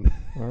you?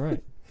 All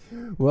right.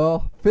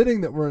 Well, fitting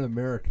that we're in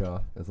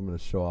America, as I'm going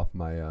to show off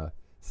my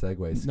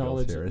segue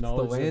skills here. It's the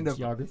land of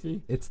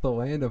geography. It's the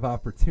land of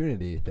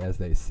opportunity, as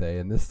they say,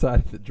 and this side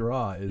of the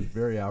draw is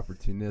very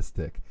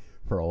opportunistic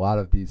for a lot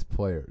of these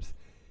players.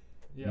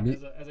 Yeah,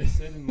 as I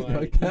said in my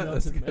email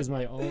as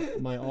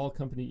my all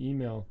company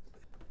email,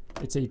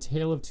 it's a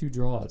tale of 2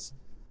 draws.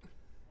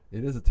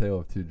 It is a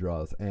tale of 2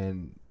 draws,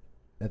 and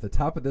at the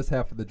top of this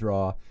half of the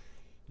draw,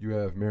 you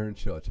have Marin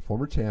Cilic, a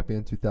former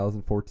champion,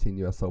 2014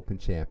 U.S. Open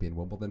champion,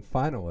 Wimbledon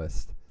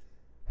finalist,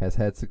 has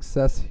had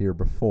success here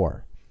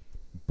before,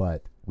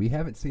 but we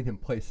haven't seen him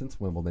play since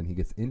Wimbledon. He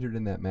gets injured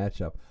in that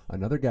matchup.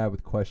 Another guy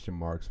with question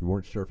marks. We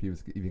weren't sure if he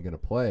was even going to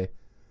play.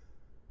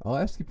 I'll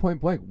ask you point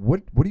blank,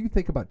 what do you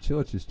think about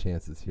Cilic's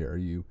chances here? Are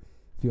you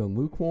feeling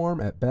lukewarm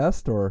at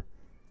best, or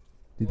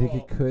do you think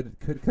it could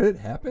it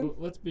happen?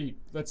 Well,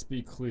 let's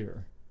be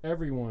clear.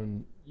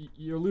 Everyone,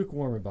 you're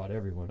lukewarm about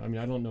everyone. I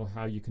mean, I don't know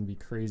how you can be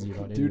crazy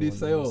about anyone. Duty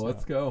sale,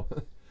 let's go.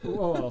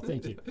 Well,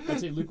 thank you. I'd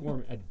say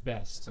lukewarm at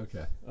best.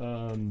 Okay.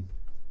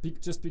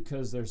 Just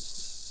because there's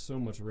so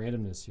much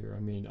randomness here.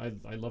 I mean,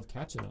 I love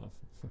Kachanov.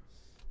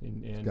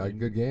 And got a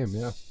good game,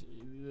 yeah.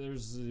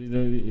 There's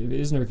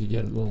Isner could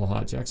get a little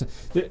hot. Jackson.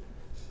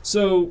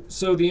 So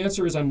the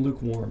answer is I'm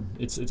lukewarm.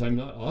 I'm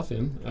not off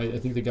him. I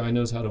think the guy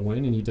knows how to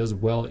win, and he does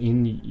well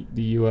in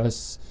the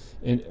U.S.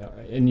 and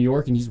in New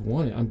York, and he's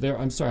won it.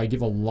 I'm sorry. I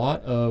give a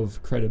lot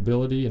of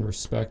credibility and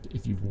respect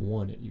if you've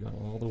won it. You got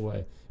all the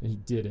way, and he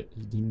did it.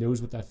 He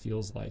knows what that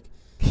feels like.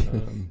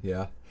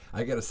 Yeah.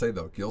 I got to say,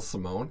 though, Gil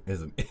Simone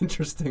is an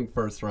interesting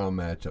first-round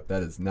matchup.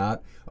 That is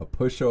not a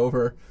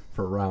pushover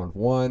for round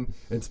 1.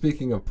 And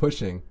speaking of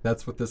pushing,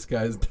 that's what this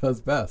guy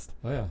does best.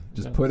 Oh, yeah.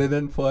 Just put it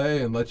in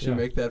play and let you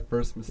make that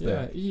first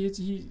mistake. Yeah,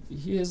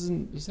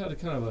 he's had a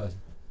kind of a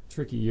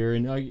tricky year.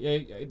 And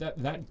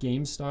that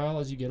game style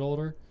as you get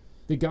older,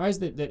 the guys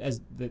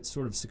that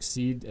sort of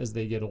succeed as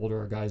they get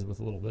older are guys with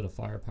a little bit of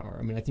firepower.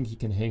 I mean, I think he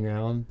can hang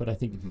around, but I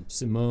think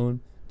Simone,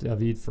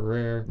 David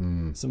Ferrer,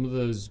 some of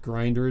those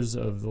grinders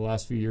of the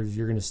last few years,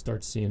 you're going to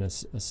start seeing a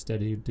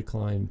steady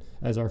decline.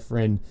 As our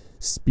friend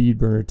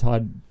Speedburner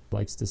Todd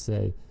likes to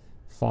say,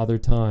 Father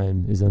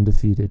Time is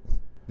undefeated.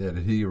 Yeah,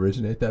 did he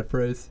originate that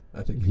phrase?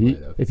 I think he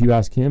might have. If you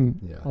ask him,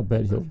 I'll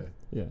bet he'll. Okay.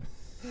 Yeah.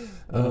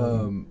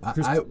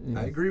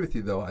 I agree with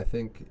you, though. I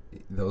think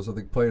those are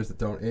the players that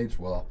don't age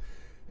well.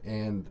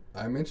 And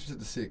I'm interested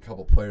to see a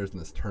couple players in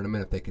this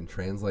tournament if they can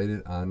translate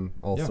it on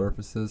all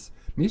surfaces.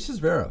 Misha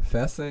Zverev,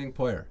 fascinating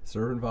player,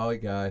 serve and volley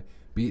guy,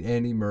 beat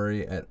Andy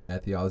Murray at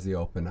the Aussie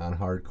Open on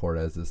hard court,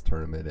 as this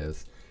tournament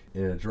is.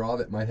 In a draw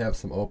that might have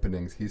some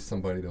openings, he's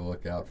somebody to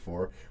look out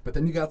for. But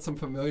then you got some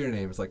familiar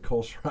names like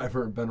Cole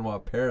Schreiber and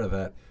Benoit Paire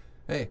that,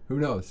 hey, who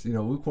knows? You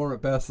know, lukewarm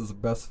at best is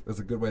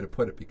a good way to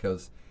put it,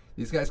 because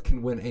these guys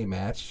can win a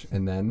match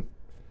and then,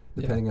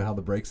 depending on how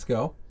the breaks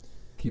go,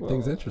 keep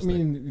things interesting. I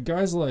mean,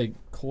 guys like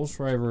Cole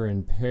Schreiber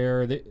and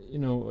Paire,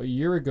 a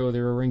year ago they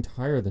were ranked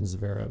higher than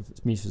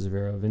Misha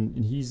Zverev,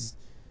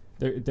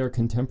 and they're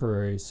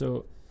contemporary.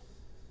 So,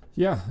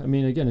 yeah, I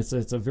mean, again,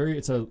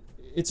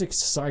 it's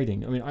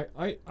exciting. I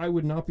mean, I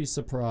would not be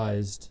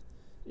surprised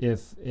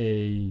if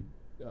a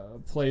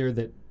player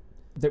that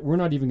we're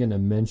not even going to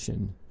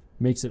mention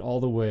makes it all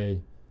the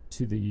way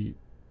to the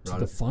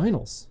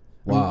finals.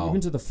 Wow, I mean,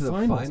 even to the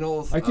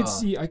finals. I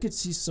could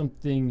see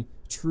something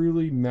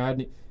truly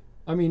maddening.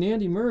 I mean,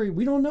 Andy Murray,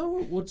 we don't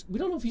know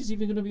if he's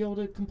even going to be able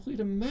to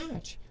complete a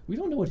match. We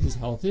don't know what his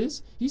health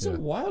is. He's a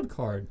wild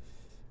card.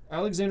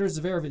 Alexander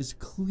Zverev is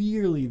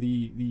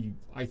clearly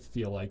I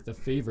feel like the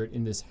favorite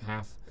in this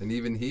half. And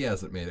even he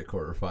hasn't made a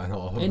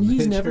quarterfinal. And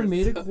he's never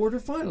made a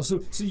quarterfinal.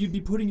 So you'd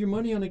be putting your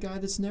money on a guy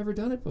that's never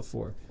done it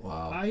before.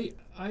 Wow. I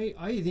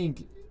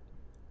think,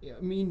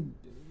 I mean,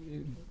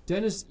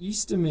 Dennis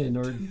Eastman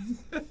or you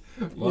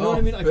know what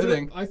I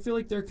mean? I feel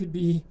like there could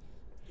be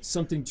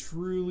something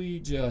truly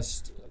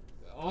just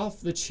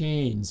off the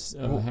chains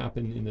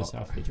happen in this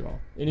half of the draw,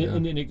 and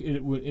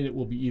it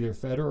will be either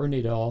Federer or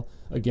Nadal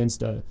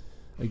against a.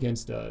 I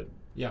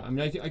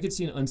mean, I could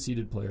see an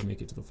unseeded player make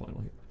it to the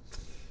final here.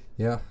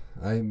 Yeah,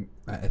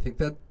 I think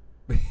that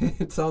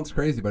It sounds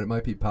crazy, but it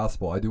might be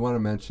possible. I do want to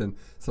mention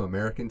some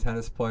American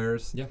tennis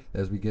players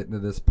as we get into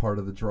this part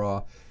of the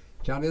draw.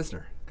 John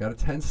Isner got a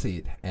 10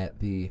 seed at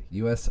the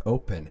U.S.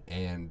 Open,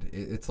 and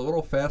it's a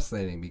little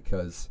fascinating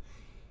because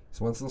he's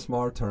won some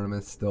smaller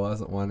tournaments, still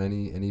hasn't won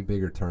any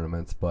bigger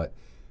tournaments, but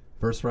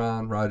first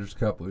round, Rogers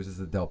Cup, loses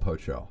to Del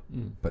Potro.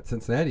 But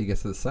Cincinnati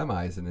gets to the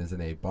semis and is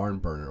in a barn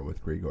burner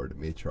with Grigor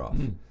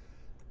Dimitrov.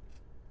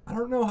 I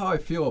don't know how I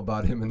feel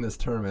about him in this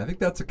tournament. I think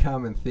that's a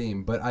common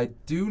theme, but I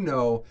do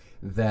know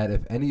that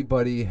if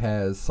anybody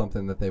has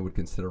something that they would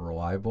consider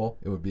reliable,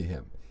 it would be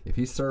him. If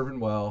he's serving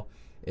well,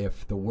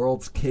 if the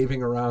world's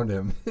caving around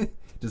him,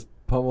 just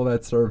pummel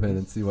that serve in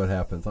and see what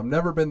happens. I've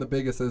never been the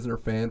biggest Isner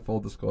fan,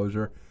 full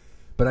disclosure,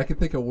 but I can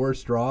think of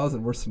worse draws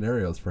and worse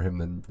scenarios for him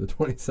than the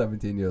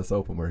 2017 U.S.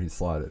 Open where he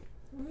slotted.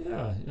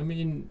 Yeah, I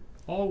mean,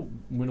 all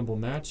winnable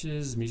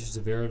matches. Misha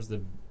Zverev's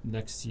the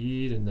next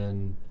seed, and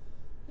then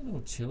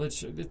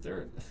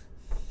Cilic.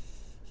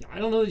 I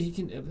don't know that he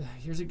can.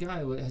 Here's a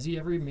guy. Has he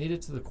ever made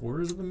it to the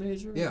quarters of a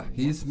major? Yeah,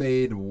 he's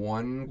made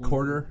one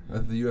quarter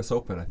of the U.S.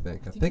 Open, I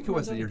think. I think it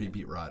was the year he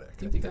beat Roddick. I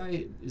think the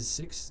guy is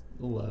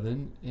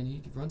 6'11", and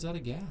he runs out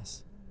of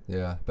gas.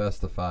 Yeah,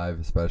 best of 5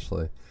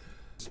 especially.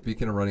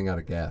 Speaking of running out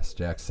of gas,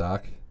 Jack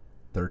Sock,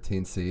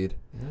 13 seed.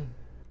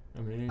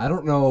 Yeah. I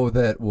don't know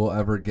that we'll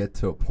ever get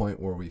to a point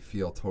where we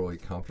feel totally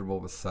comfortable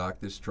with Sock.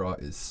 This draw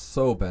is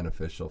so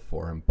beneficial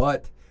for him.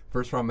 But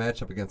first round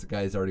matchup against a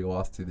guy he's already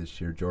lost to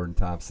this year, Jordan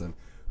Thompson,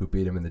 who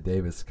beat him in the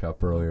Davis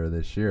Cup earlier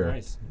this year.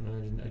 Nice.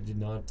 I did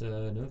not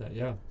know that.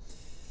 Yeah.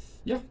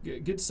 Yeah,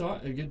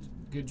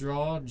 good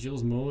draw.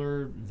 Gilles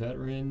Muller,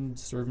 veteran,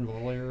 serving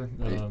volleyer.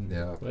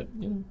 But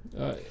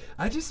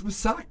with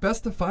Sock,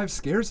 best of 5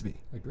 scares me.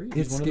 I agree.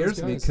 It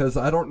scares me because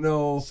I don't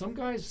know. Some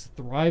guys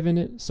thrive in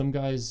it. Some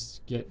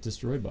guys get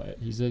destroyed by it.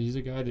 He's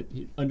a guy that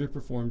he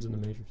underperforms in the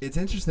majors. It's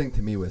interesting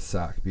to me with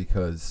Sock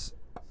because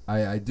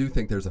I do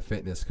think there's a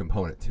fitness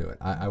component to it.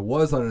 I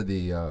was under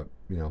the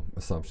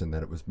assumption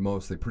that it was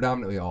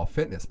predominantly all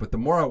fitness, but the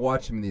more I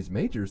watch him in these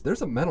majors,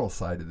 there's a mental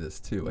side to this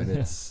too, and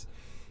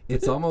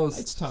it's almost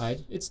it's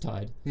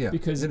tied. Yeah,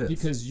 because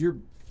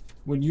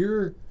when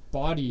your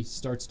body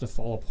starts to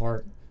fall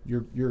apart,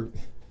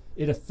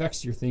 it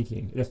affects your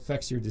thinking, it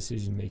affects your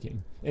decision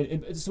making,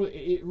 and so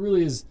it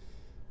really is.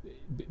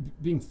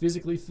 Being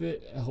physically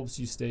fit helps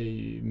you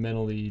stay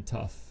mentally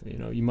tough.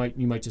 You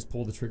might just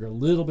pull the trigger a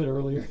little bit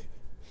earlier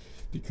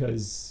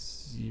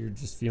because you're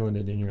just feeling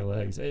it in your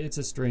legs. It's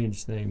a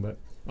strange thing, but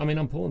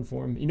I'm pulling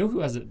for him.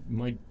 Who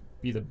might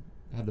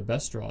have the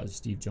best draw is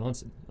Steve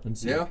Johnson.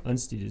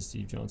 Unseeded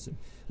Steve Johnson.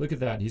 Look at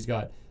that. He's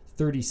got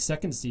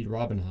 32nd seed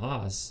Robin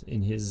Haas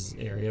in his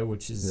area,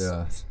 which is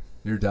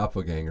your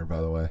doppelganger,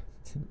 by the way.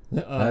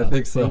 I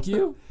think so. Thank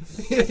you.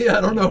 Yeah,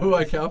 I don't know who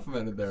I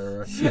complimented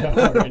there.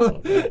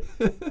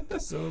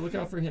 So look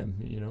out for him.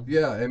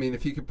 Yeah,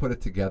 if he could put it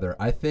together,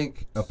 I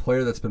think a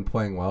player that's been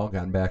playing well,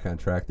 gotten back on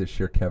track this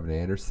year, Kevin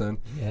Anderson.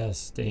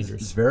 Yes,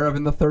 dangerous. Zverev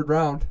in the third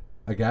round.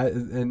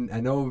 And I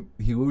know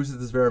he loses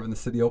to Zverev in the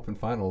City Open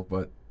final,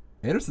 but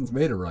Anderson's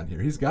made a run here.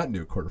 He's gotten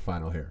to a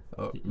quarterfinal here.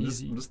 I'm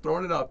just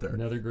throwing it out there.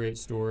 Another great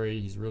story.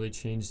 He's really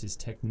changed his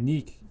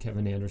technique,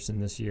 Kevin Anderson,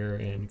 this year,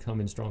 and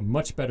come in strong,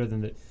 much better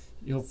than that.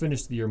 He'll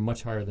finish the year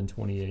much higher than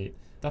 28.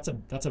 That's a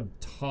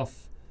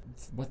tough,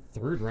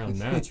 third round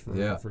match for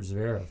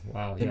Zverev.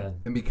 Wow,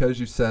 And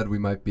because you said we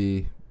might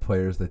be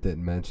players that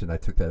didn't mention, I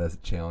took that as a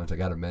challenge. I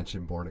got to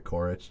mention Borna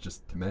Coric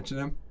just to mention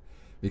him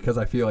because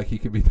I feel like he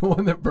could be the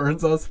one that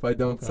burns us if I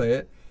don't say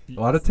it. A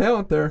lot of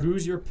talent there.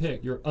 Who's your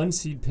pick, your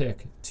unseed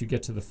pick to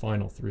get to the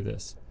final through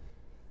this?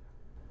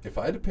 If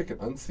I had to pick an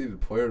unseeded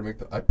player to make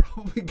I'd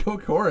probably go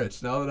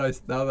Coric. Now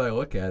that I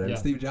look at it, and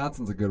Steve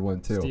Johnson's a good one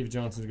too. Steve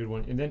Johnson's a good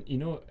one, and then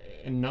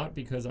and not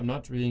because I'm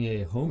not being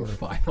a homer.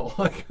 Final.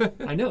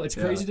 I know it's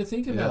crazy to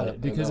think about it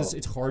because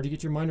it's hard to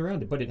get your mind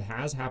around it, but it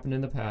has happened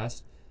in the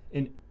past.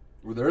 And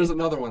there is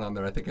another one on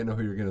there. I think I know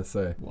who you're gonna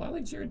say. Well, I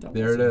like Jared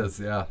Douglas. There it is.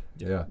 Yeah.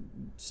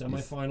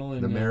 Semifinal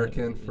and an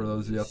American for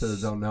those of you out there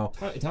that don't know.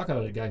 Talk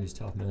about a guy who's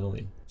tough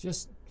mentally.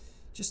 Just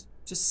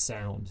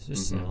sound.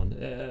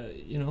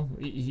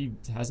 He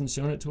hasn't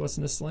shown it to us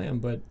in a slam,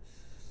 but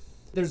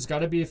there's got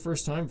to be a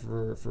first time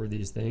for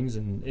these things,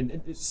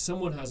 and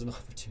someone has an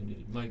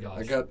opportunity. My gosh.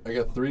 I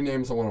got 3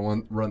 names I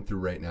want to run through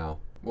right now.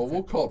 Well,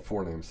 we'll call it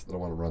 4 names that I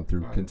want to run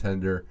through. Right.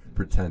 Contender,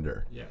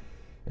 pretender. Yeah.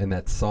 And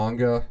that's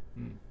Tsonga,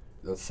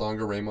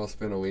 Ramos,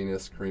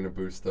 Vinalinas, Carina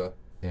Busta,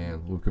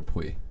 and Luca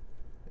Pouille.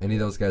 Any of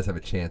those guys have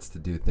a chance to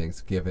do things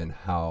given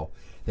how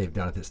they've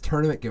done at this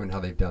tournament, given how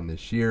they've done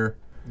this year.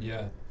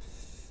 Yeah.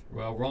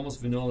 Well, Ramos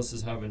Vinolas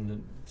is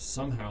having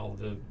somehow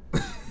the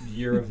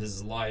year of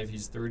his life.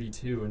 He's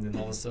 32, and then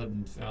all of a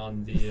sudden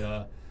found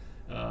the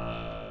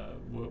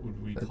what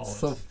would we call it?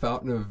 It's a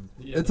fountain of.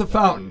 Yeah, it's a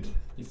fountain.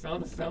 He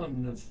found a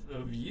fountain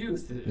of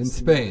youth in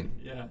Spain.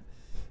 Yeah,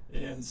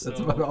 and so that's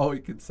about all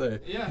we could say.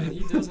 Yeah, and he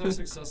does have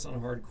success on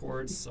hard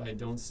courts. I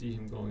don't see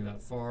him going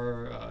that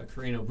far.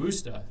 Carreno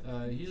Busta,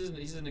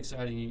 he's an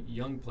exciting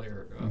young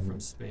player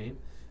from Spain.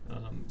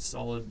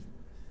 Solid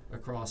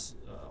across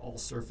all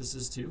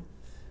surfaces too.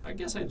 I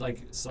guess I'd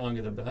like Song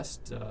of the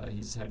Best.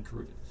 He's had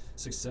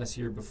success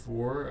here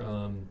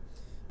before.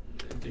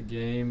 Big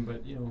game,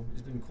 but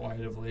he's been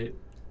quiet of late.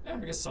 Yeah, I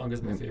guess Song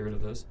is my favorite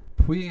of those.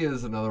 Pui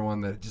is another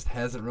one that just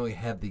hasn't really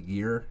had the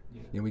year.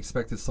 Yeah. We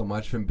expected so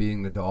much from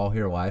beating Nadal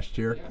here last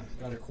year. Yeah,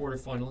 got a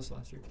quarterfinalist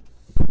last year.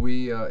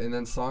 Pui, and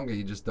then Tsonga,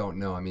 you just don't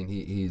know. I mean,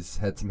 he's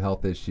had some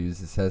health issues.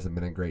 This hasn't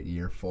been a great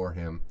year for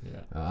him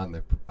on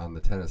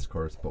the tennis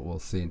course, but we'll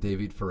see. And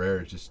David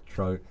Ferrer is just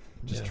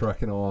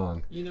trucking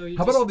along.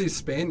 How about all these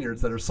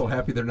Spaniards that are so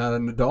happy they're not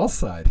on Nadal's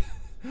side?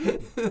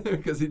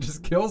 Because he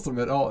just kills them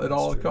at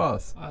all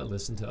costs.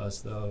 Listen to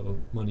us though,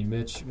 Money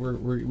Mitch.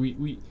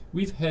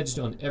 We've hedged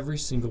on every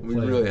single player.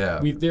 We really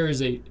have.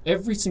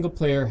 Every single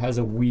player has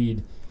a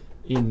weed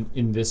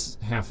in this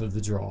half of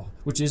the draw,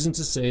 which isn't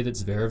to say that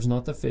Zverev's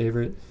not the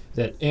favorite.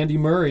 That Andy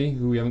Murray,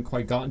 who we haven't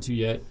quite gotten to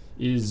yet,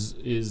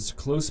 is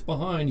close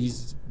behind.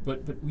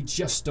 But we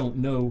just don't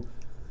know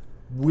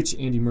which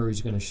Andy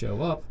Murray's going to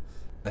show up.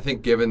 I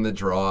think given the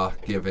draw,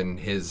 given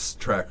his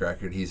track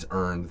record, he's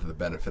earned the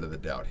benefit of the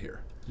doubt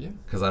here. Yeah.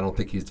 Because I don't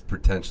think he's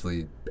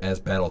potentially as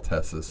battle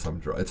tested as some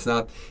draw. It's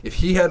not, if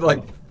he had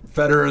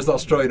Federer's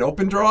Australian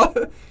Open draw,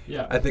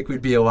 I think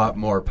we'd be a lot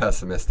more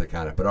pessimistic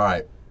on it. But all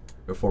right,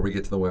 before we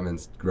get to the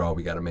women's draw,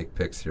 we got to make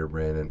picks here,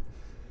 Brandon.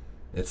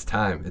 It's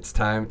time. It's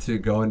time to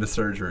go into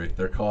surgery.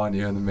 They're calling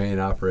you in the main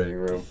operating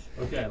room.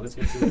 Okay, let's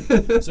get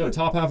to it. So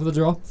top half of the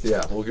draw?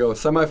 Yeah, we'll go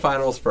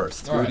semifinals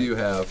first. All Who right. do you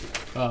have?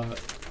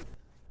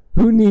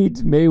 Who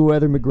needs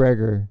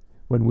Mayweather-McGregor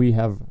when we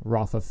have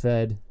Rafa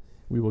Fed?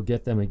 We will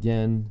get them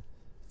again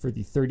for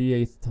the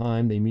 38th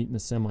time. They meet in the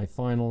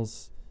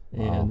semifinals,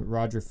 and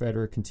Roger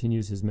Federer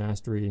continues his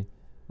mastery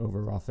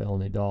over Rafael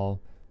Nadal,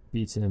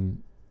 beats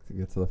him To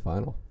get to the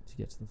final? to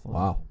get to the final.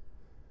 Wow.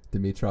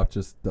 Dimitrov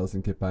just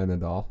doesn't get by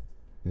Nadal.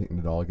 You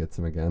think Nadal gets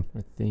him again?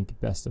 I think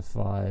best of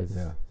 5.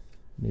 Yeah.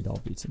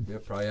 Nadal beats him. Yeah,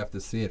 probably have to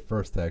see it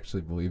first to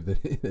actually believe that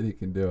he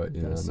can do it.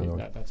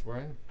 That's where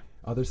I am.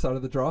 Other side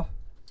of the draw?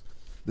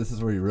 This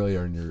is where you really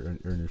earn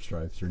your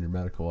stripes, earn your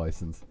medical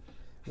license.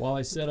 While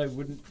I said I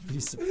wouldn't be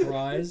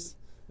surprised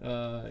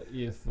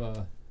if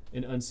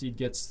an unseed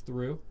gets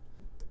through,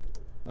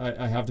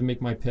 I have to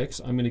make my picks.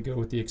 I'm going to go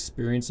with the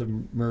experience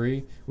of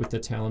Murray with the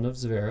talent of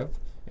Zverev,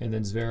 and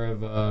then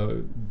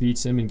Zverev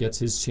beats him and gets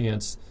his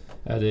chance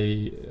at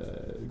a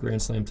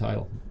Grand Slam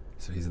title.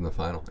 So he's in the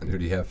final. And who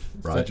do you have,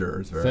 Roger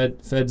or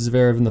Zverev? Fed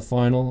Zverev in the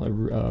final,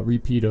 a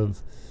repeat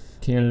of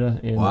Canada,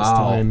 and this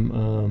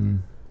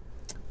time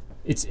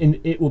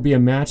it will be a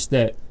match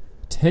that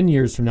 10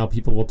 years from now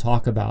people will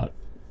talk about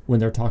when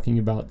they're talking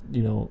about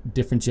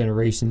different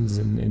generations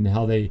and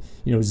how they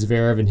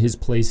Zverev and his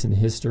place in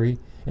history,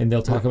 and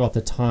they'll talk about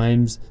the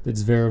times that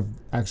Zverev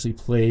actually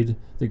played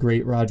the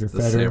great Roger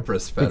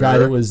Federer, the guy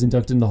that was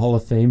inducted in the Hall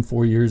of Fame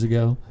 4 years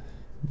ago.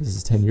 This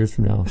is 10 years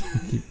from now.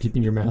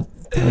 Keeping your math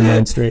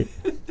timeline straight.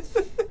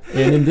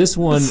 And in this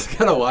one, it's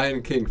got a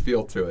Lion King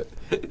feel to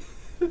it.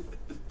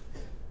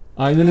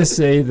 I'm going to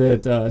say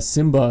that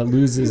Simba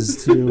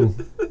loses to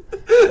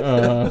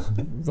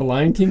the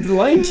Lion King. Did the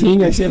Lion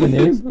King actually have a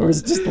name? Or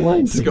is it just the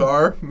Lion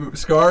King?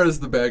 Scar is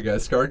the bad guy.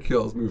 Scar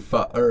kills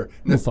Mufasa?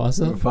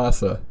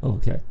 Mufasa? Oh,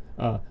 okay.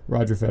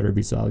 Roger Federer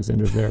beats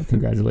Alexander Zverev.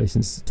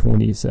 Congratulations,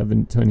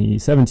 2017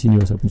 U.S.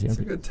 Open champion. It's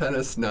a good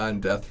tennis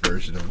non-death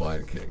version of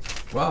Lion King.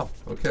 Wow,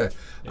 okay.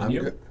 I'm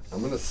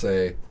going to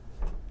say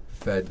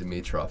Fed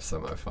Dimitrov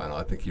semifinal.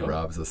 I think he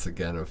robs us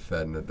again of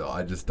Fed Nadal.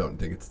 I just don't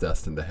think it's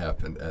destined to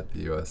happen at the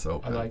U.S.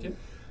 Open. I like it.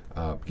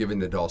 Given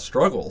Nadal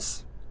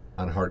struggles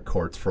on hard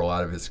courts for a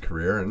lot of his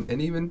career,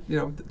 and even,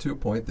 to a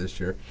point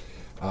this year,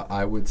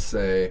 I would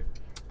say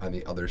on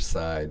the other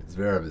side,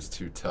 Zverev is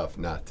too tough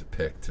not to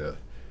pick to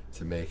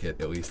make it,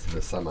 at least in the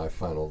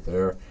semifinal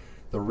there.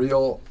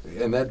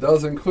 And that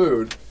does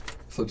include,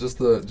 so just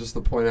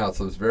to point out,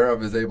 so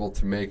Zverev is able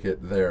to make it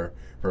there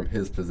from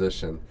his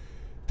position.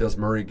 Does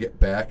Murray get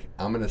back?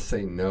 I'm going to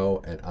say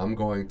no, and I'm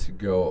going to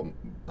go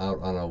out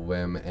on a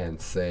limb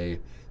and say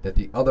that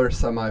the other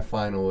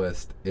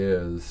semifinalist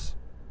is,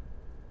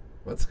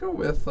 let's go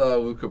with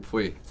Luca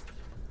Pui.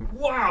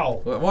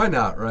 Wow! Why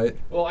not, right?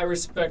 Well, I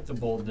respect the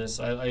boldness.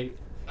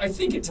 I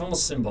think it's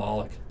almost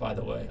symbolic, by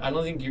the way. I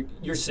don't think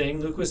you're saying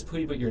Lucas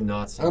Pui, but you're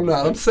not saying I'm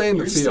not. I'm saying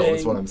the feel saying,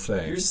 is what I'm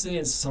saying. You're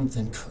saying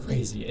something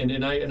crazy,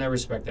 and I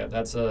respect that.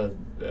 That's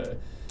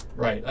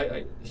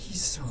right.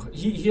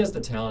 He has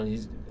the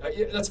talent.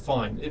 That's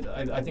fine.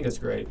 I think it's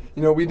great.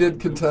 We did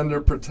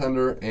contender,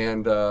 pretender,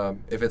 and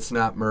if it's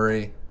not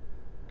Murray,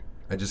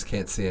 I just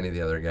can't see any of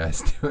the other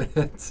guys doing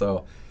it.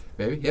 So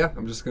maybe,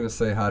 I'm just going to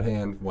say hot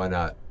hand. Why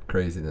not?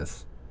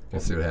 Craziness.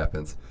 We'll see what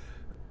happens.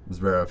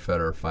 Zverev,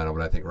 Federer final,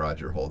 but I think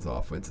Roger holds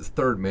off, wins his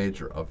third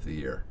major of the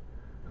year.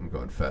 I'm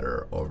going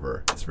Federer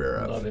over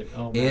Zverev. Love it.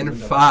 Oh, in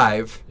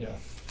 5, yeah.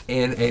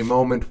 In a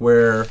moment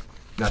where,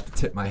 not to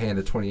tip my hand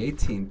to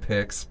 2018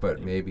 picks,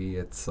 but maybe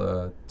it's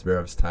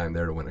Zverev's time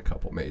there to win a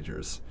couple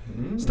majors,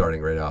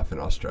 starting right off in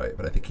Australia.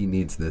 But I think he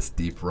needs this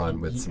deep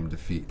run with some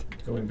defeat.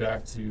 Going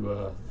back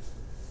to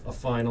a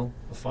final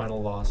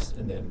loss,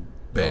 and then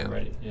bam.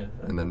 Already, yeah.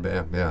 And then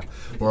bam, yeah.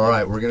 Well, all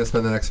right, we're going to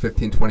spend the next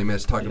 15, 20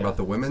 minutes talking Yeah. about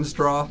the women's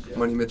draw, Yeah.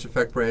 Money Mitch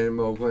Effect, Brandon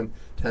Moglen,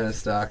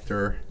 Tennis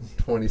Doctor,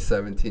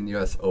 2017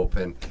 U.S.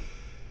 Open.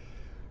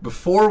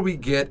 Before we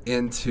get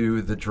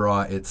into the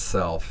draw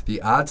itself,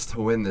 the odds to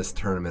win this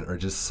tournament are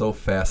just so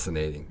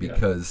fascinating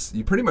because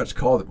you pretty much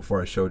called it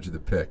before I showed you the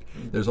pick.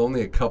 There's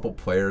only a couple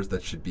players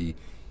that should be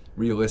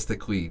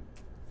realistically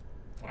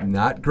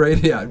not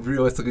great. Yeah,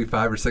 realistically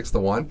 5 or 6 to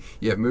 1.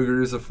 You have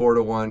Muguruza 4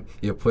 to 1.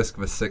 You have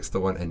Pliskova 6 to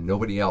 1, and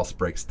nobody else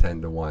breaks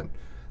 10 to 1.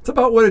 It's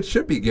about what it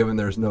should be, given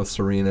there's no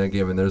Serena,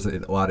 given there's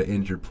a lot of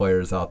injured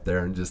players out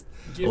there, and just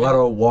a lot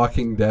of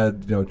Walking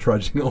Dead,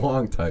 trudging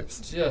along types.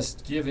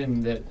 Just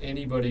given that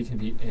anybody can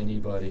beat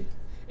anybody,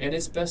 and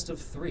it's best of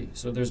 3,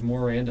 so there's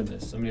more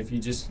randomness. I mean, if you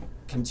just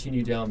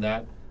continue down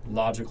that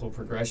logical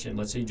progression,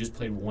 let's say you just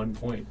played 1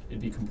 point,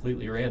 it'd be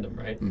completely random,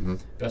 right? Mm-hmm.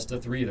 Best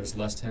of 3, there's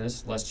less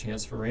tennis, less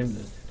chance for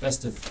randomness.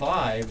 Best of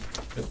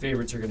 5, the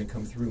favorites are going to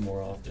come through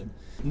more often.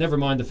 Never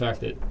mind the fact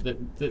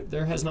that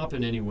there has not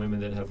been any women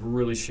that have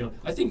really shown.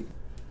 I think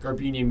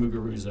Garbiñe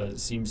Muguruza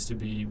seems to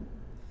be.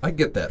 I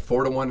get that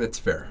 4 to 1. It's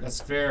fair.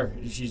 That's fair.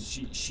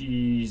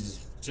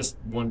 She's just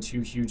won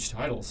 2 huge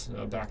titles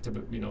back to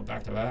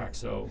back.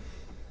 So.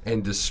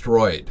 And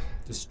destroyed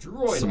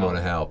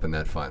Simona Halep Halep in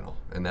that final.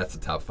 And that's a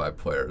top 5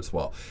 player as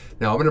well.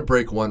 Now, I'm going to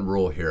break one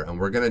rule here, and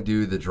we're going to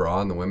do the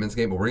draw in the women's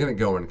game, but we're going to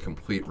go in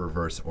complete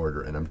reverse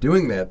order. And I'm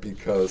doing that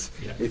because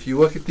if you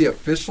look at the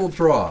official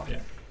draw,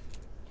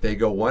 they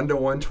go 1 to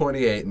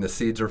 128, and the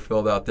seeds are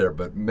filled out there.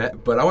 But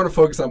I want to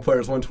focus on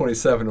players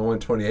 127 and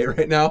 128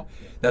 right now.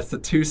 That's the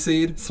 2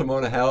 seed,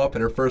 Simona Halep,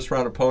 and her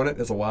first-round opponent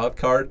is a wild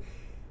card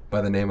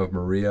by the name of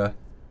Maria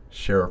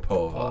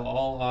Sharapova.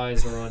 All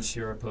eyes are on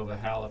Sharapova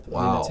Halep.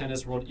 Wow. In the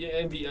tennis world. Yeah,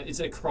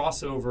 it's a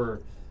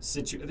crossover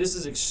situation. This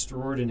is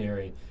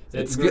extraordinary.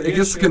 It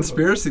gets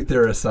conspiracy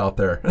theorists out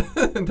there.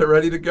 They're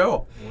ready to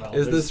go. Well,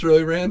 is this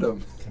really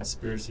random?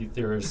 Conspiracy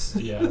theorists,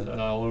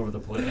 all over the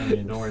place. I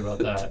mean, don't worry about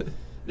that.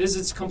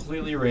 It's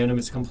completely random.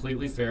 It's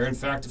completely fair. In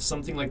fact, if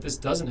something like this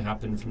doesn't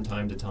happen from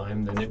time to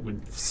time, then it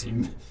would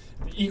seem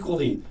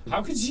equally.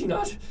 How could she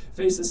not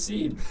face a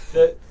seed?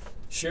 That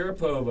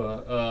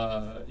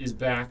Sharapova is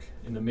back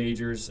in the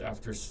majors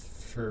after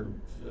her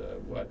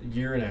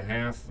year and a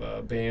half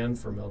ban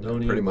for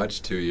meldonium. Pretty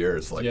much 2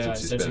 years, since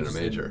she's been in a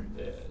major.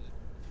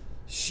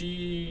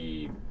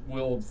 She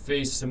will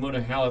face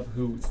Simona Halep,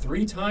 who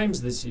 3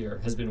 times this year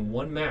has been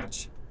 1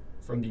 match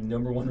from the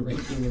number 1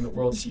 ranking in the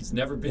world. She's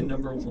never been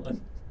number 1.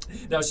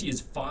 Now she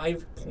is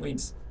 5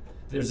 points.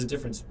 There's a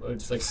difference.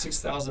 It's like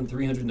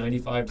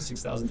 6,395 to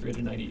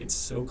 6,390. It's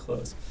so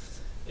close.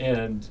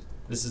 And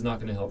this is not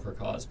going to help her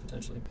cause,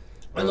 potentially.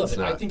 I love it.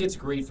 I think it's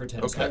great for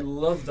tennis. Okay. I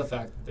love the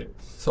fact that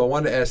So I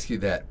wanted to ask you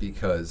that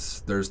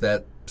because there's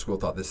that school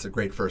of thought. This is a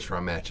great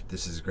first-round matchup.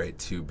 This is great.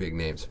 2 big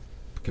names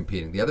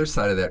competing. The other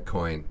side of that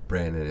coin,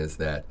 Brandon, is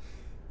that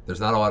there's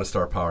not a lot of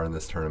star power in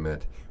this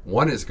tournament.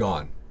 One is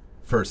gone.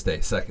 First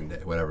day, second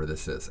day, whatever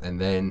this is. And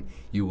then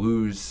you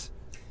lose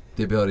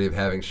the ability of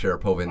having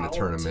Sharapova in the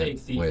tournament later. I'll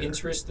take the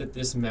interest that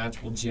this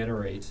match will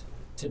generate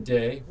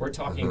today. We're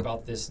talking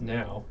about this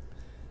now.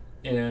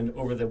 And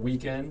over the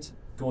weekend,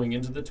 going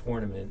into the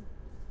tournament,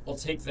 I'll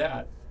take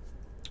that.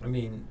 I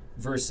mean,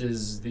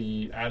 versus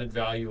the added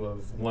value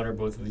of one or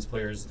both of these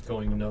players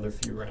going another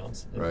few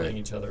rounds and playing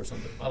each other or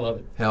something. I love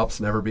it. Halep's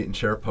never beaten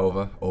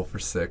Sharapova, 0 for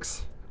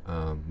 6.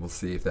 We'll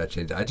see if that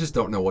changes. I just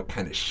don't know what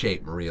kind of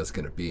shape Maria's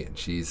going to be in.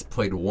 She's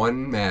played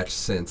 1 match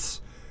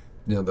since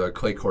the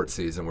clay court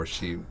season where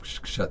she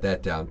shut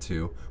that down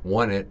too,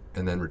 won it,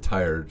 and then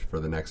retired for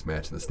the next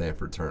match in the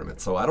Stanford tournament.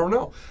 So I don't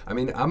know. I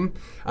mean, I'm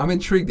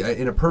intrigued.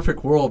 In a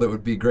perfect world, it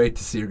would be great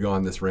to see her go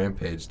on this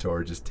rampage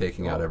tour, just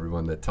taking out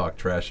everyone that talked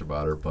trash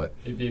about her. But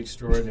it'd be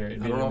extraordinary.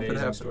 It'd be I don't know an if it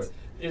amazing happens. story.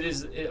 It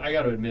is. I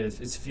got to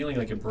admit, it's feeling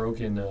like a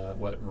broken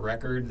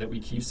record that we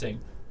keep saying.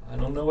 I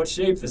don't know what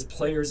shape this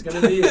player is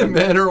going to be in.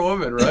 Man or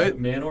woman, right?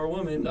 Man or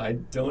woman. I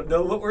don't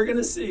know what we're going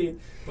to see.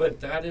 But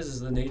that is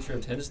the nature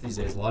of tennis these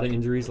days. A lot of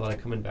injuries, a lot of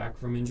coming back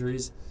from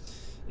injuries.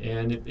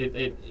 And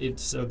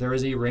it's there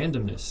is a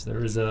randomness.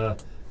 There is an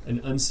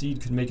unseed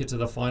could make it to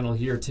the final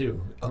here,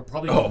 too.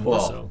 Probably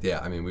more so. Yeah,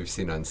 I mean, we've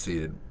seen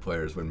unseeded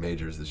players win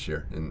majors this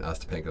year in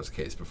Ostapenko's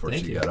case before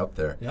she got up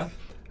there. Yeah.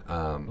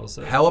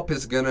 Halep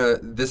is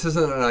this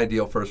isn't an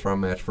ideal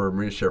first-round match for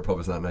Maria Sharapova.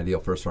 Is not an ideal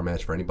first-round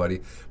match for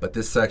anybody, but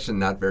this section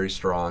not very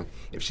strong.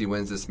 If she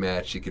wins this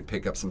match, she could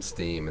pick up some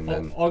steam, and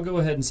then I'll go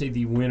ahead and say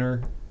the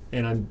winner,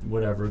 and I'm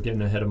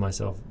getting ahead of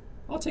myself.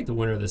 I'll take the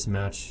winner of this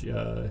match is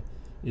a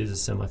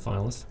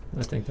semifinalist.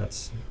 I think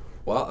that's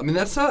well. I mean,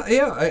 that's not.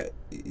 Yeah,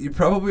 you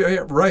probably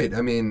are right.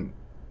 I mean,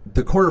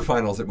 the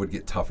quarterfinals it would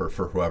get tougher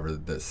for whoever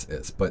this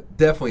is, but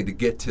definitely to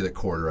get to the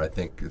quarter, I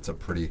think it's a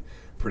pretty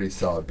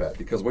solid bet,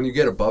 because when you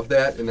get above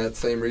that in that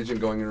same region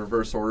going in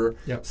reverse order,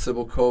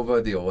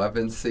 Cibulkova, the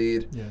 11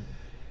 seed,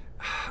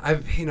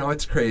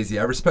 it's crazy.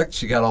 I respect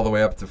she got all the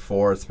way up to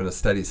 4. It's been a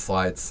steady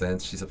slide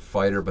since. She's a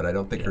fighter, but I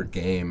don't think her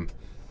game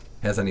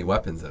has any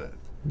weapons in it,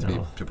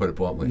 to put it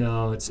bluntly.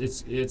 No, it's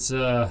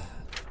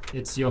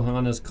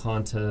Johannes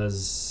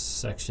Konta's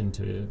section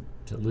to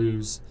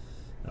lose,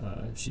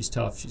 She's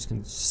tough. She's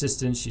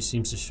consistent. She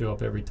seems to show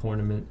up every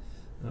tournament.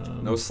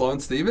 No Sloane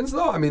Stephens,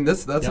 though? I mean,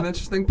 that's an Yep.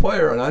 interesting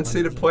player, an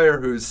unseeded 100%. player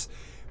who's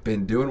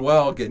been doing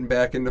well, getting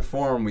back into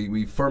form.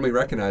 We firmly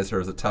recognize her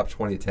as a top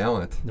 20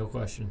 talent. No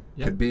question.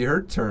 Yep. Could be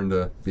her turn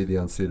to be the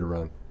unseeded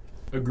run.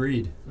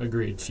 Agreed.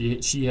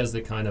 She has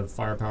the kind of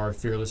firepower,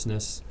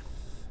 fearlessness.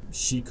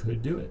 She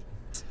could do it.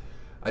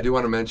 I do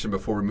want to mention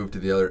before we move to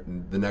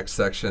the next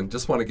section,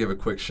 just want to give a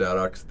quick shout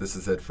out because this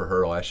is it for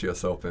her last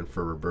US Open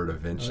for Roberta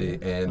Vinci,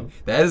 and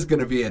that is going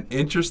to be an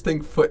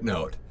interesting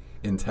footnote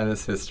in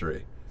tennis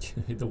history.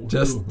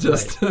 Just right.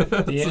 let's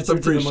The answer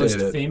to the most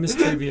appreciate it. famous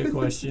trivia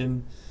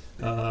question.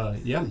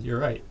 Yeah, you're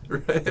right.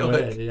 Right? Go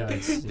Like, ahead. Yeah,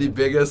 the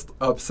biggest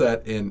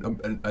upset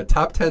in a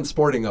top 10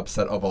 sporting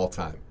upset of all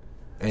time,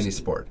 any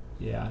sport.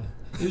 Yeah.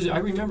 I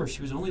remember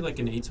she was only like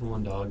an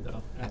 8-1 dog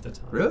though at the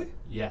time. Really?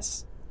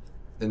 Yes.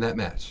 In that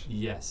match,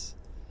 Yes.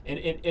 But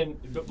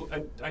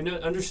I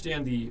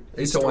understand the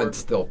 8-1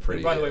 still pretty.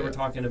 And by the way, we're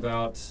talking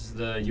about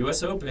the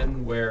U.S.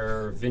 Open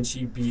where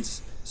Vinci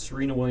beats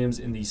Serena Williams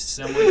in the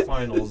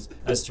semifinals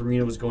as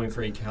Serena was going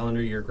for a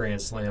calendar year Grand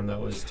Slam.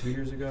 That was 2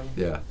 years ago.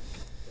 Yeah.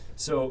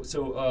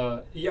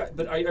 Yeah,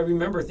 but I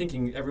remember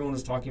thinking everyone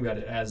was talking about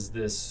it as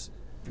the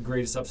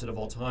greatest upset of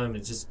all time.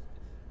 It just,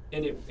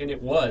 and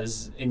it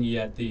was, and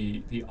yet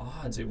the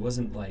odds, it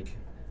wasn't like,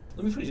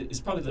 let me put it, it's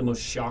probably the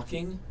most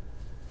shocking,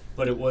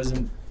 but it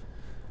wasn't.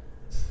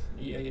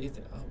 Yeah,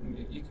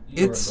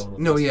 It's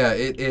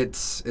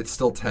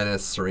still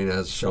tennis. Serena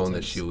has shown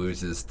that she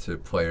loses to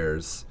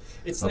players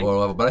It's of like, lower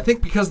level, but I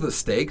think because of the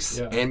stakes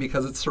Yeah. and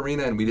because it's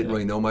Serena and we didn't Yeah.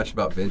 really know much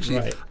about Vinci,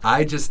 Right.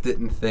 I just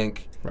didn't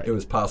think Right. it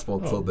was possible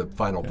until Oh, the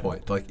final yeah.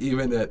 point. Like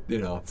even at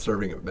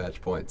serving at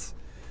match points.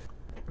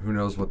 Who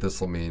knows what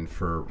this will mean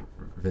for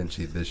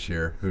Vinci this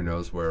year? Who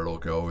knows where it'll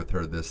go with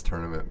her this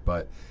tournament?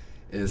 But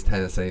is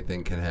tennis,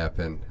 anything can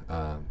happen.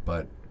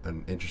 But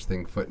an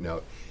interesting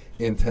footnote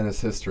in tennis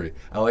history.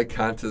 I like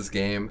Konta's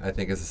game. I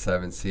think as a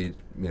 7 seed,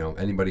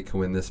 anybody can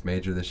win this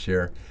major this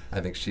year. I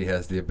think she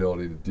has the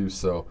ability to do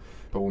so.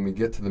 But when we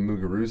get to the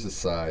Muguruza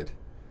side,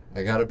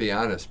 I got to be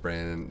honest,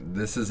 Brandon,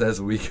 this is as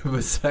weak of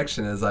a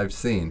section as I've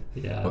seen.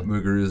 Yeah. What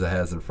Muguruza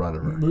has in front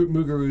of her.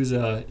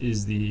 Muguruza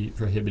is the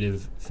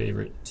prohibitive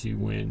favorite to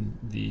win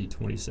the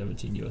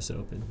 2017 U.S.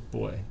 Open.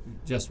 Boy,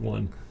 just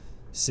won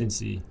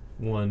Cincy,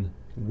 won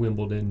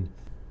Wimbledon.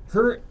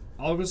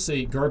 I'll just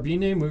say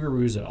Garbine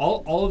Muguruza,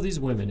 all of these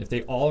women, if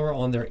they all are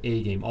on their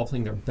A game, all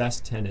playing their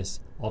best tennis,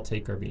 I'll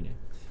take Garbine.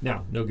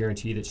 Now, no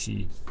guarantee that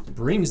she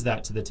brings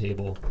that to the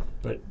table,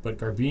 but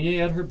Garbine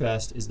at her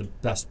best is the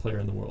best player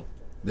in the world.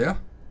 Yeah,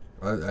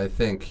 I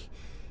think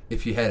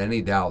if you had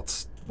any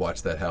doubts,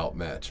 watch that Halep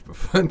match.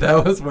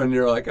 That was when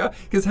you're like,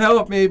 because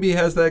Halep maybe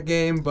has that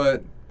game,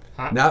 but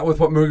not with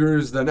what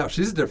Muguruza's done now.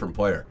 She's a different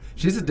player.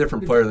 She's a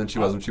different player than she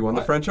was when she won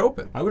the French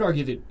Open. I would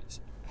argue that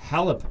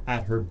Halep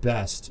at her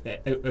best,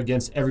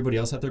 against everybody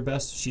else at their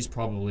best, she's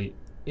probably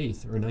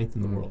 8th or 9th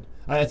in the world.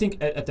 I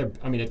think at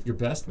your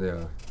best,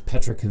 Yeah.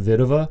 Petra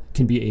Kvitova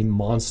can be a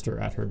monster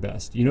at her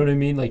best. You know what I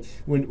mean? Like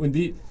when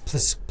the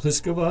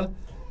Pliskova,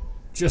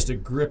 just a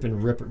grip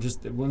and ripper.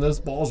 Just when those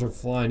balls are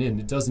flying in,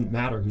 it doesn't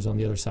matter who's on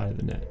the other side of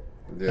the net.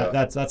 Yeah.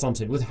 That's what I'm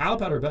saying. With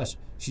Halep at her best,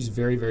 she's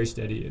very, very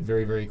steady and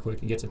very, very quick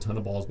and gets a ton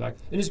of balls back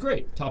and is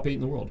great, top 8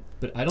 in the world.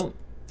 But I don't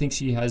think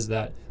she has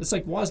that. It's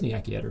like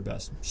Wozniacki at her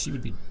best. She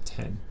would be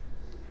 10,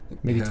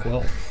 maybe Yeah.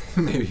 12.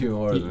 Maybe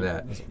more than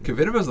that.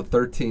 Kvitova's a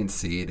 13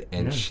 seed,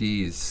 and Yeah.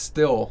 she's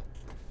still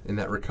in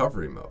that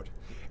recovery mode.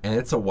 And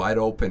it's a wide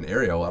open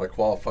area, a lot of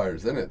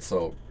qualifiers in it.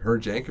 So her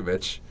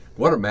Jankovic,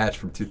 what a match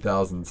from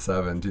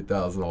 2007,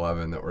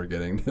 2011 that we're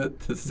getting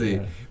to see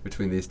Yeah.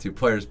 between these two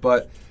players.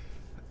 But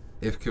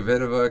if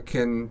Kvitova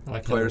can I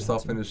like play Heather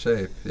herself Watson. into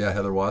shape, yeah,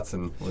 Heather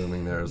Watson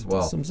looming there as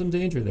well. Some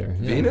danger there.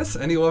 Yeah. Venus,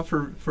 any love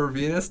for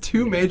Venus?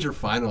 Two major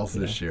finals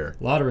this year.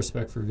 A lot of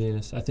respect for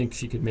Venus. I think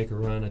she could make a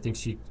run. I think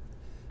she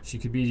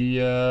could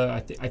be.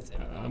 I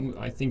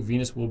think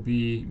Venus will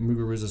be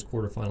Muguruza's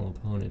quarterfinal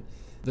opponent.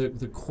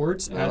 The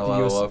courts Not at a the lot of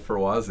U.S. love for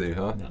Wazzy,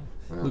 huh? No.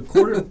 Yeah. The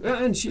quarter,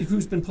 and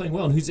who's been playing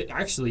well, and who's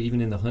actually even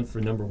in the hunt for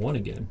number 1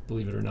 again,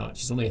 believe it or not.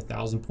 She's only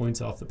 1,000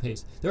 points off the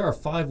pace. There are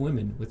 5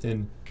 women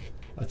within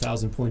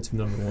 1,000 points from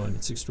number 1.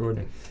 It's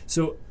extraordinary.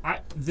 So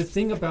the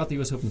thing about the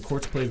U.S. Open,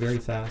 courts play very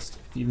fast,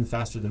 even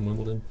faster than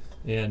Wimbledon.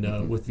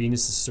 And with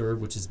Venus's serve,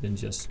 which has been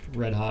just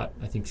red hot,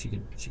 I think she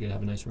could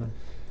have a nice run.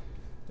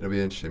 It'll be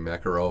interesting.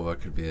 Makarova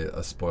could be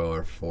a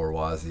spoiler for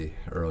Wazzy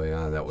early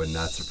on. That would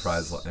not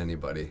surprise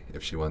anybody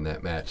if she won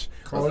that match.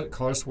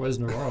 Carlos Suarez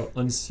Navarro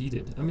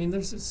unseated. I mean,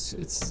 it's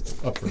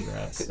up for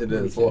grabs. It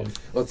is. Well,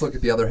 let's look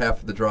at the other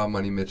half of the draw.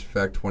 Money Mitch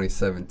Effect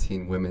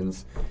 2017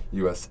 Women's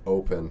U.S.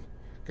 Open,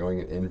 going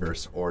in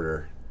inverse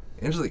order.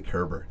 Angelique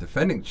Kerber,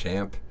 defending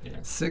champ,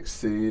 6th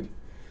seed,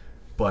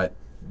 but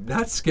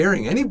not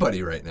scaring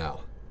anybody right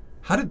now.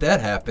 How did that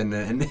happen?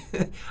 And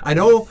I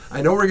know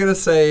we're gonna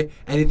say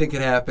anything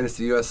can happen. It's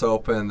the U.S.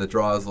 Open. The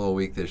draw is a little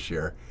weak this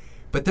year,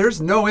 but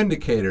there's no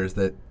indicators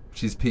that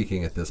she's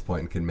peaking at this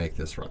point and can make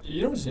this run.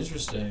 You know what's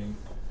interesting?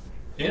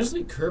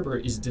 Angelique Kerber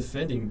is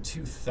defending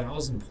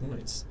 2,000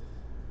 points.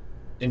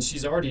 and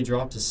she's already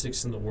dropped to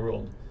 6th in the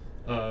world.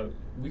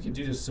 We could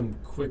do some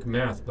quick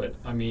math, but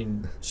I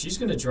mean, she's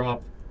going to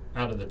drop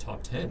out of the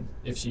top 10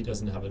 if she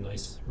doesn't have a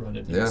nice run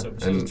at the US Open.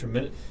 She's a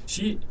tremendous.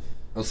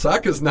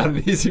 Osaka's not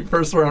an easy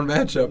first round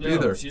matchup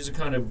either. She's a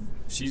kind of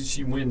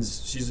she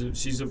wins.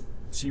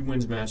 She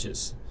wins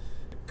matches.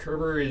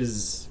 Kerber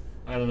is,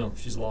 I don't know,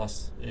 she's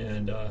lost,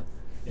 and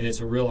it's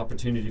a real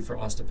opportunity for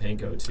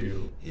Ostapenko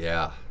to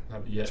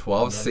have yet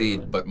 12 seed,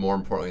 run. but more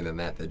importantly than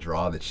that, the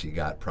draw that she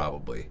got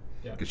probably.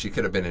 Because she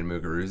could have been in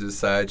Muguruza's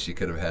side. She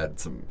could have had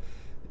some,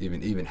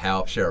 even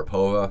Halep,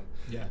 Sharapova.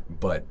 Yeah.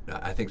 But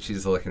I think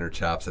she's licking her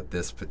chops at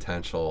this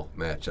potential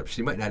matchup.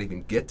 She might not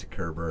even get to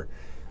Kerber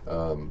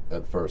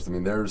at first. I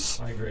mean,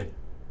 I agree.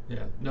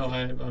 Yeah. No,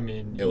 I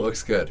mean. It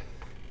looks good.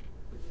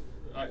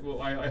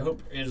 I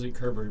hope Angelique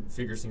Kerber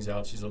figures things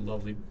out. She's a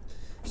lovely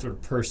sort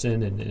of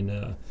person and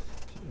a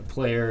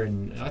player,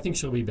 and I think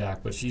she'll be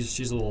back, but she's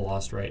a little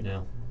lost right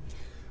now.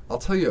 I'll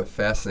tell you a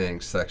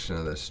fascinating section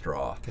of this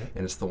draw,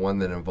 and it's the one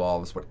that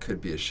involves what could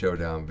be a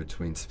showdown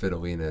between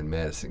Svitolina and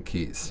Madison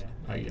Keys.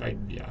 I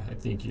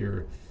think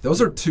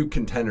those are two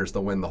contenders to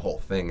win the whole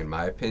thing, in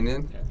my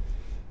opinion.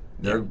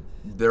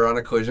 They're on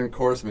a collision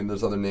course. I mean,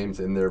 there's other names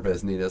in there.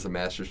 Vesnina's a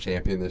Masters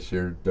champion this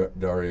year.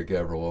 Daria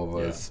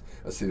Gavrilova is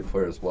a seeded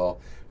player as well.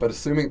 But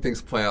assuming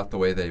things play out the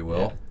way they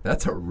will,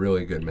 that's a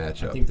really good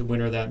matchup. I think the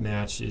winner of that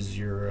match is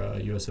your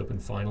U.S. Open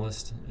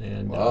finalist.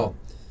 And wow.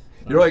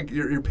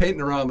 You're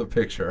painting around the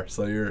picture,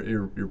 so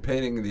you're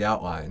painting the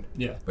outline.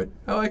 Yeah. But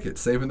I like it.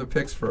 Saving the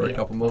picks for a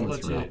couple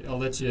moments from now. I'll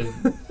let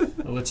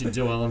you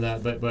dwell on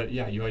that. But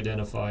yeah, you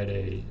identified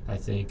I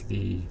think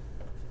the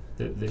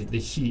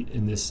heat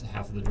in this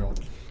half of the draw.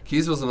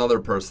 Keys was another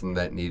person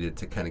that needed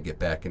to kind of get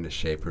back into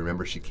shape.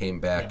 Remember, she came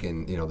back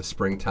in the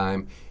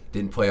springtime,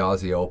 didn't play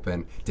Aussie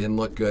Open, didn't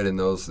look good in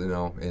those in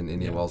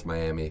Indian Wells,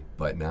 Miami,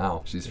 but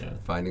now she's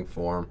finding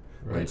form.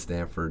 Right.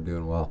 Stanford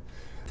doing well.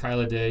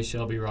 Kyla Day,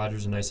 Shelby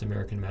Rogers, a nice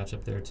American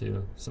matchup there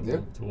too.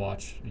 Something to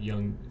watch. A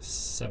young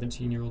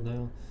 17-year-old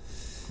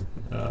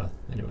now.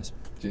 Anyways.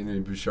 Gina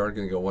Bouchard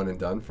going to go one and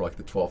done for like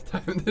the 12th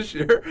time this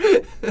year.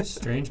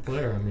 Strange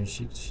player. I mean,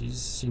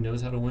 she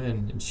knows how to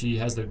win, and she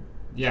has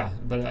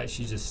but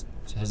she just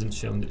hasn't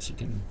shown that she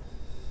can,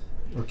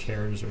 or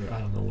cares, or I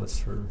don't know what's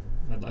her.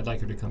 I'd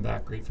like her to come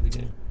back. Great for the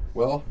game.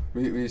 Well,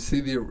 we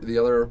see the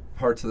other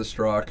parts of the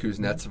straw.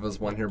 Kuznetsova's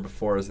won here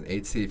before as an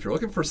 8 seed. If you're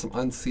looking for some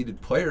unseeded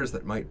players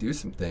that might do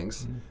some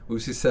things,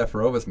 Lucy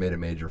Safarova's made a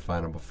major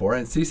final before,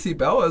 and CC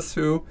Bellis,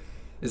 who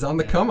is on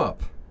the come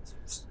up.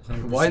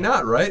 100%. Why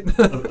not, right?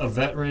 a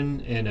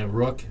veteran and a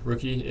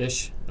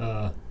rookie-ish.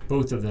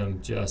 Both of them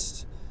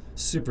just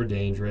super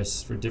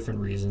dangerous for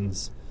different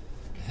reasons.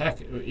 Heck,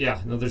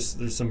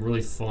 there's some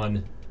really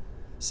fun.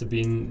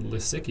 Sabine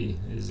Lisicki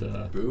is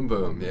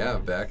boom,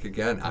 back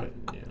again.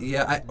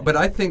 But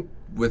I think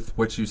with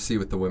what you see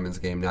with the women's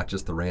game, not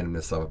just the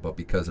randomness of it, but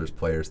because there's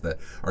players that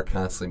are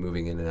constantly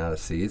moving in and out of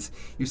seeds,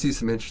 you see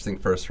some interesting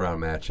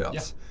first-round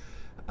matchups.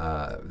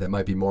 That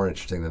might be more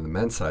interesting than the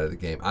men's side of the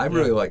game. I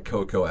really like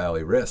Coco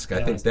Ali Risk.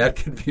 I think that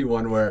could be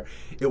one where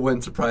it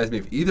wouldn't surprise me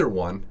if either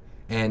one,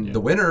 and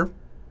the winner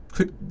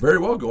could very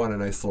well go on a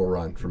nice little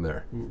run from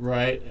there.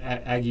 Right.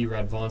 Aggie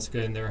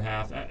Radwanska in their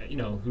half,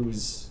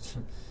 who's...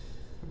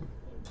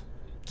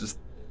 just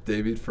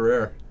David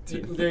Ferrer.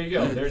 There you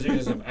go.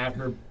 There's at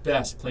her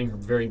best, playing her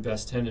very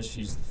best tennis.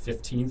 She's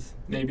 15th,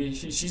 maybe.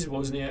 She's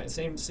Wozniak,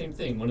 same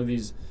thing. One of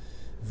these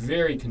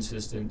very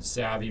consistent,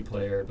 savvy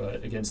player,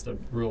 but against the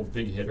real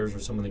big hitters or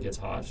someone that gets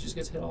hot, she just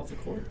gets hit off the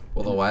court.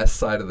 Well, the last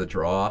side of the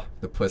draw,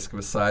 the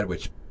Pliskova side,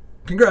 which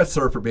congrats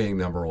to her for being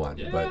number one.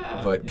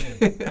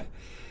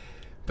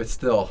 But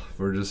still,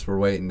 we're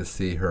waiting to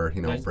see her,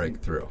 break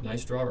through.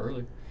 Nice draw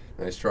early.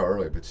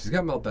 But she's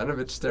got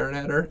Mladenovic staring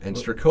at her, and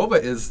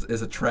Strakova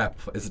is a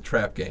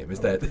trap game.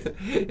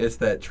 It's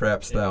that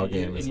trap style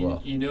game as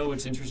well. You know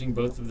what's interesting?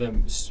 Both of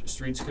them,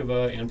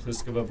 Strycova and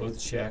Pliskova, both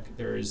Czech.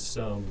 There is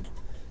some.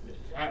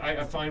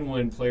 I find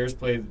when players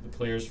play the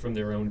players from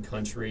their own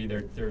country,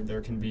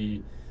 there can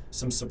be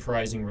some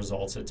surprising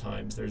results at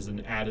times. There's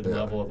an added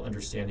level of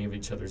understanding of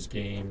each other's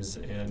games,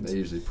 and they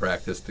usually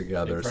practice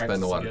together,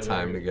 spend a lot of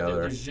time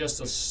together. There's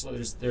just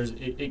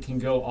it can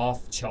go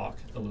off chalk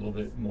a little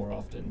bit more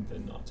often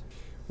than not.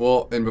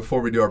 Well, and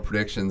before we do our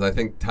predictions, I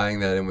think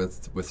tying that in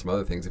with some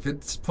other things, if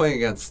it's playing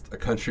against a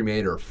country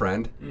mate or a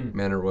friend,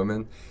 man or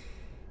woman,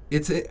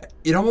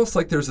 it almost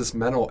like there's this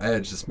mental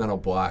edge, this mental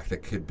block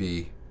that could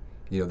be,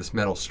 this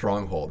mental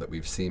stronghold that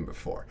we've seen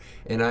before.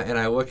 And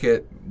I look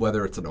at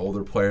whether it's an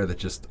older player that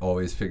just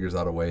always figures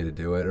out a way to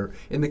do it, or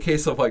in the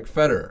case of like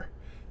Federer,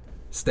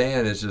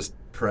 Stan has just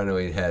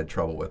perennially had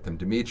trouble with him.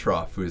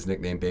 Dimitrov, who is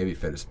nicknamed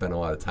Babyfit, has spent a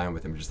lot of time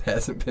with him, just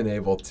hasn't been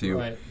able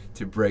to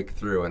break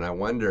through. And I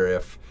wonder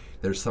if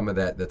there's some of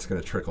that that's going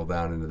to trickle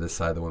down into this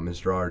side of the women's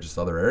draw or just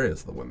other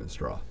areas of the women's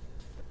draw.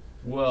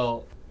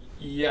 Well,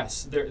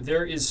 yes,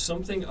 there is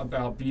something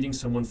about beating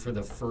someone for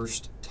the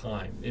first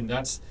time, and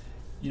that's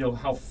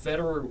how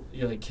Federer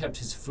kept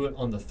his foot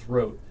on the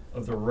throat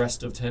of the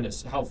rest of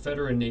tennis. How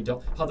Federer and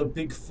Nadal, how the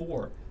big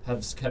four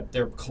has kept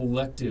their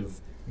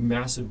collective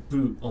massive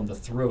boot on the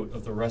throat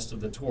of the rest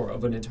of the tour,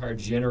 of an entire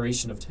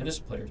generation of tennis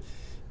players.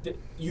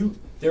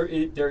 There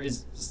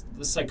is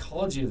the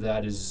psychology of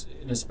that is,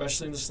 and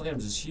especially in the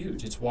slams, is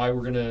huge. It's why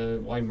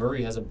why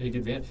Murray has a big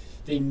advantage.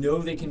 They know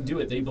they can do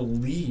it. They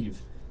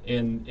believe,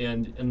 and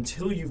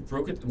until you've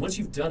broken, once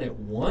you've done it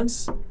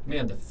once,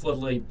 man, the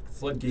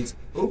floodgates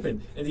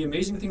open. And the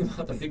amazing thing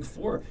about the Big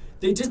Four,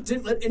 they just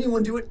didn't let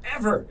anyone do it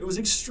ever. It was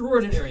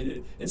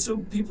extraordinary. And so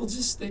people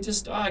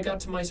I got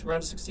to my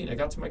round of 16. I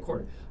got to my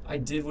quarter. I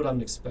did what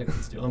I'm expected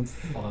to do. I'm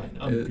fine.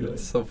 I'm good.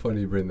 It's so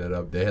funny you bring that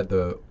up. They had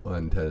the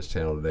on Tennis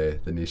Channel today,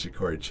 the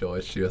Nishikori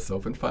Cilic U.S.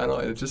 Open final,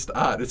 and it's just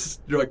odd. It's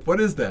just, you're like,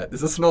 what is that?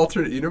 Is this an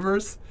alternate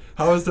universe?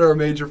 How is there a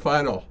major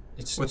final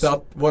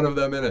without one of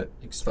them in it?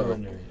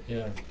 Extraordinary,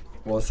 yeah.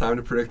 Well, it's time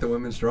to predict the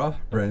women's draw.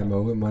 Brandon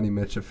Moga, Money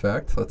Mitch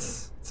effect.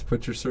 Let's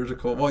put your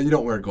surgical. Well, you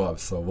don't wear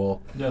gloves, so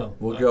we'll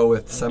go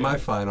with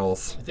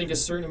semifinals. I think a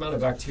certain amount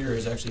of bacteria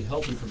is actually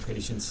healthy for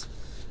patients.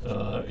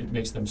 It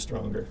makes them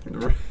stronger.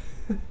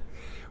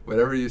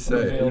 Whatever you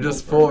say. You're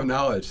just full of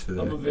knowledge today.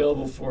 I'm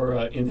available for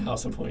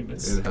in-house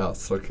appointments.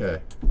 In-house,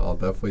 okay. I'll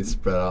definitely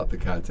spread out the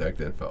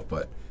contact info,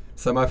 but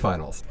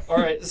semifinals. All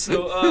right,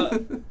 so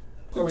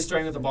are we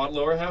starting with the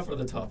lower half or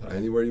the top half?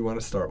 Anywhere you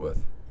want to start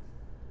with.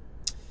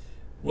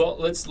 Well,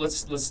 let's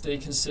stay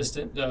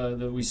consistent.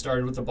 We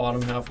started with the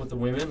bottom half with the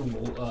women.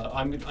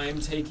 I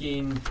am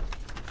taking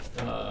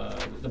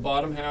the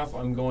bottom half.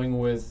 I'm going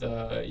with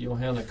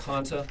Johanna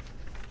Konta,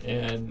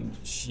 and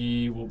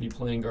she will be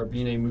playing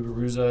Garbine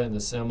Muguruza in the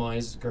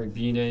semis.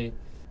 Garbine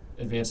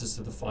advances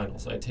to the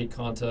finals. I take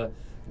Konta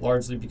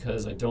largely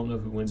because I don't know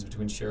who wins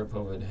between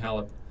Sharapova and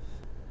Halep.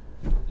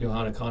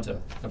 Johanna Konta,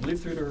 I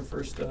believe, through to her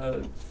first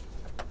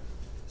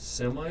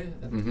semi.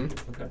 Mm-hmm.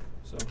 Okay,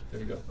 so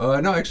there you go.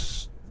 No,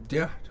 actually.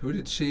 Yeah, who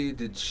did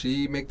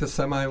she make the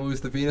semi and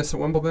lose the Venus at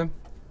Wimbledon?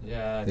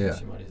 Yeah, I think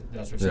she might have.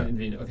 That's what she did.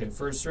 Venus. Okay,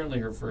 certainly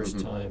her first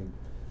time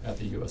at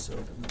the U.S.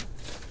 Open.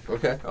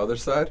 Okay, other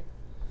side?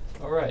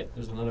 All right,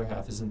 there's another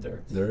half, isn't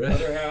there? There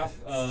is. Other half,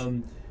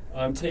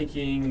 I'm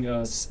taking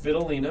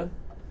Svitolina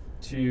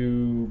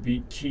to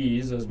beat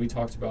Keys, as we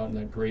talked about in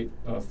that great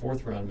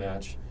fourth round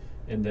match.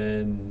 And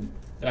then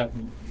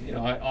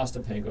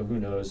Ostapenko, who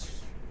knows?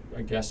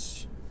 I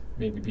guess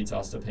maybe beats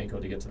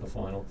Ostapenko to get to the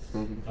final.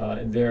 Mm-hmm.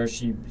 And there the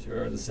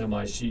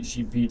semis,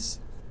 she beats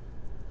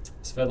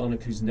Svetlana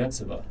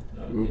Kuznetsova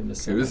in the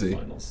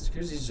semifinals.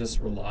 Kuzi's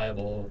just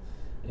reliable,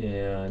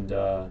 and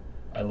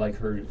I like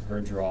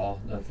her draw.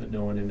 Not that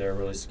no one in there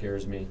really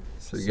scares me.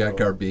 So you got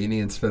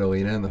Garbine and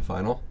Svitolina in the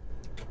final?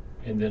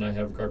 And then I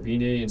have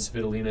Garbine and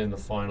Svitolina in the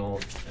final,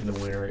 and the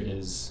winner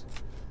is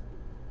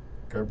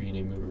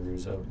Garbine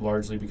Muguruza,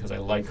 largely because I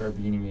like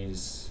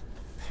Garbine's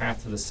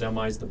path to the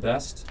semis the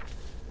best.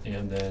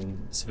 And then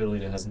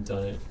Svitolina hasn't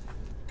done it.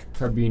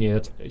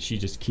 Garbine, she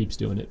just keeps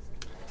doing it.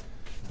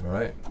 All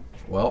right.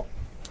 Well,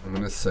 I'm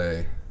going to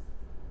say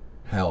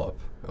Halep.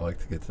 I like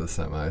to get to the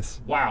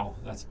semis. Wow,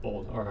 that's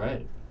bold. All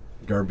right.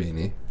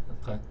 Garbine.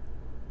 Okay.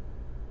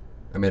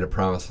 I made a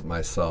promise with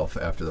myself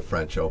after the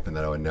French Open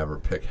that I would never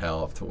pick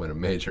Halep to win a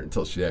major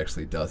until she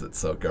actually does it.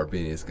 So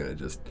Garbine is going to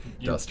just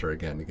dust her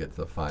again to get to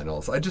the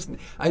finals.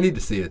 I need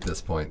to see it at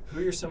this point. Who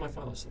are your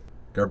semifinalists?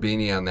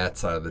 Garbine on that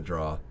side of the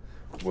draw.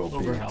 Will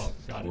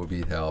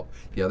beat Halep.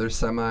 The other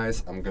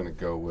semis, I'm going to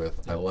go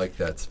with, I like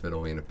that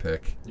Svitolina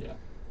pick. Yeah.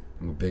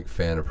 I'm a big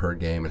fan of her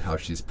game and how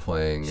she's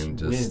playing. She and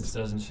just wins,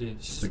 doesn't she?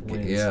 She just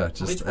wins. Yeah.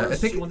 I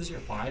think she won this year,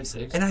 5,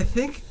 6. And I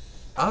think,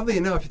 oddly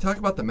enough, you talk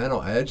about the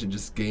mental edge and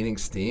just gaining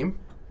steam,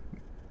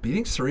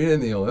 beating Serena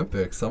in the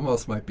Olympics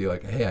almost might be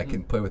like, hey, I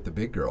can play with the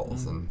big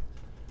girls. And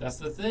that's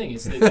the thing.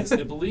 It's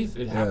the belief.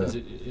 It happens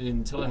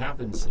until it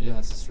happens. Yeah,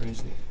 it's a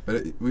strange thing.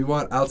 But we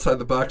want outside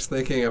the box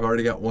thinking. I've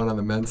already got one on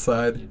the men's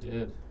side. You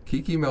did.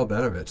 Kiki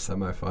Mladenovic,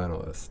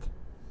 semifinalist.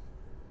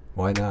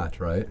 Why not,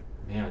 right?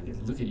 Man,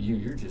 look at you.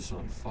 You're just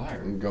on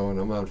fire.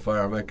 I'm on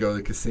fire. I might go to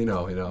the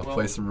casino,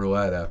 play some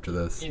roulette after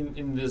this.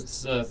 In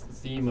this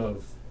theme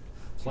of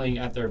playing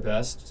at their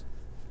best,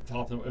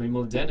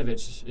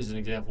 Mladenovic is an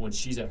example. When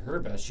she's at her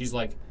best, she's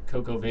like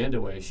Coco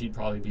Vandeweghe. She'd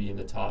probably be in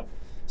the top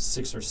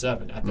 6 or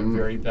 7 at their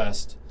very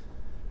best.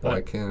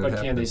 But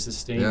can they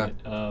sustain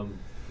it?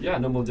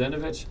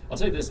 Mladenovic. I'll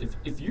tell you this: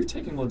 if you're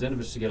taking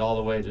Mladenovic to get all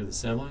the way to the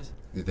semis,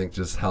 you think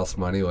just house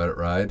money, let it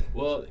ride?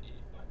 Well,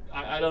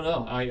 I don't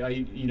know.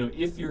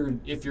 If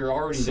you're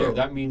already there,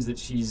 that means that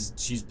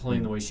she's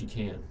playing the way she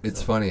can.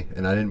 It's funny,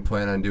 and I didn't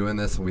plan on doing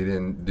this. We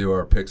didn't do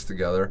our picks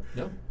together.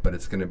 No. But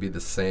it's going to be the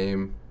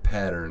same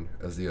pattern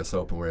as the U.S.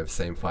 Open, where we have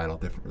same final,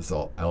 different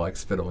result. I like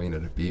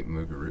Svitolina to beat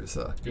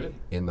Muguruza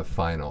in the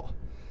final.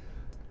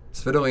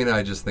 Svitolina,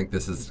 I just think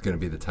this is going to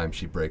be the time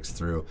she breaks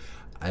through.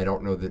 I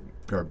don't know that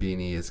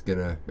Garbine is going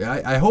to...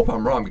 I hope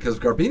I'm wrong, because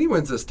if Garbine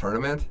wins this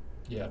tournament...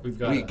 Yeah,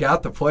 we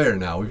got the player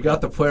now. We've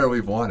got the player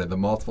we've wanted, the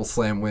multiple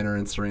slam winner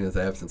in Serena's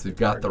absence. We've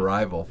got the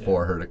rival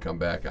for her to come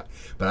back on.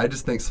 But I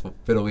just think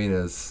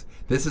Svitolina's...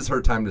 This is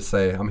her time to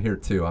say, I'm here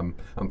too. I'm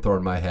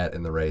throwing my hat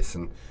in the race.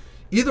 And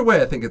either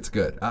way, I think it's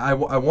good. I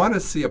want to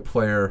see a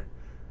player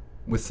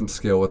with some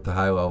skill, with the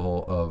high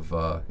level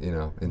of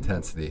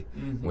intensity,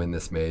 win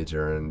this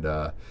major. And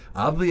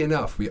oddly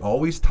enough, we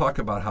always talk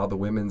about how the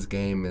women's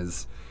game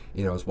is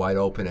wide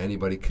open.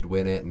 Anybody could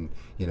win it, and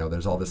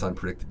there's all this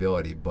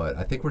unpredictability. But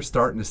I think we're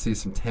starting to see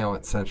some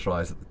talent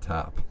centralized at the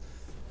top.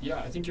 Yeah,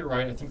 I think you're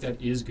right. I think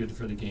that is good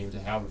for the game to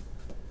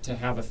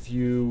have a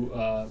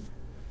few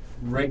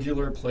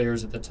regular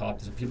players at the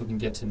top, so people can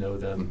get to know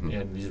them,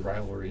 and these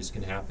rivalries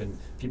can happen.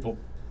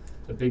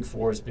 The Big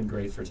Four has been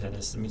great for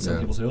tennis. I mean, some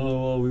people say,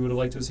 "Oh, we would have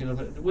liked to have seen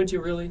it." Would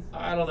you really?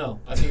 I don't know.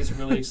 I think it's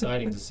really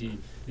exciting to see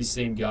these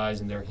same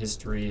guys and their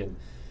history, and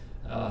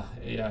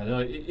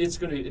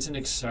it's an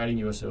exciting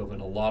U.S.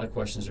 Open. A lot of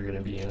questions are going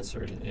to be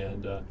answered,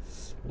 and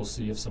we'll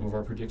see if some of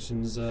our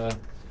predictions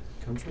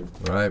come true.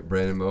 All right,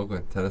 Brandon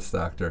Moglen, tennis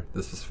doctor.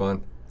 This was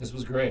fun. This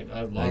was great.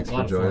 Thanks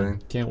for joining.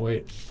 Fun. Can't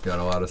wait. Got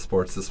a lot of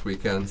sports this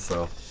weekend,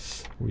 so.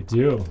 We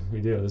do.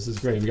 This is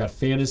great. We got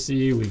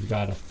fantasy. We've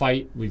got a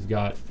fight. We've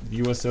got the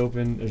U.S.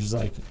 Open. It's just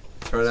like.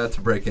 Try not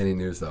to break any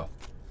news, though.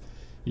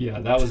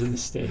 Yeah, that was a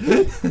mistake.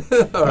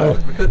 All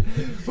right.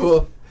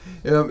 Well,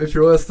 if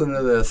you're listening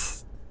to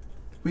this,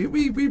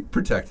 we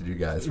protected you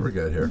guys. We're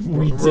good here.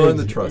 We're in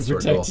the trust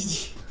circle.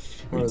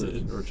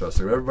 We're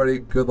trusting everybody.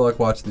 Good luck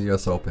watching the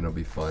U.S. Open. It'll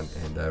be fun,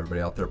 and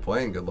everybody out there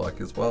playing, good luck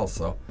as well.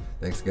 So,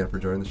 thanks again for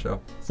joining the show.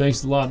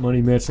 Thanks a lot,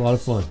 Money Mitch. A lot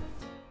of fun.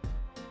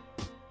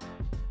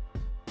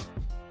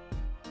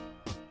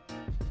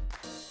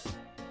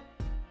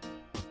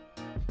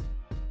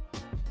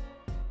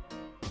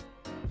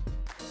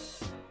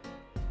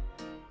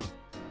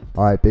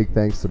 All right, big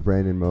thanks to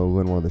Brandon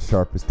Moglen, one of the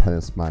sharpest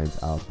tennis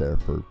minds out there,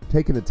 for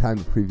taking the time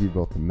to preview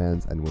both the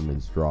men's and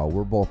women's draw.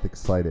 We're both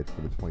excited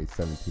for the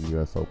 2017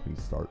 U.S. Open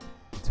to start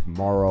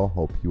tomorrow.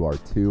 Hope you are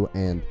too.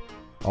 And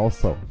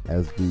also,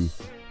 as we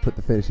put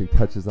the finishing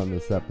touches on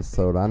this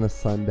episode on a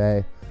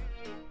Sunday,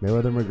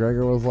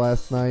 Mayweather-McGregor was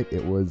last night.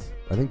 It was,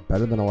 I think,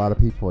 better than a lot of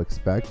people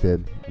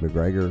expected.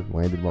 McGregor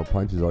landed more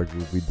punches,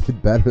 arguably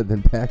did better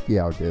than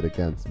Pacquiao did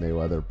against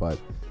Mayweather, but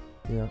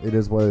it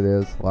is what it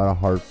is. A lot of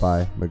heart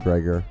by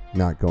McGregor,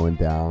 not going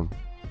down.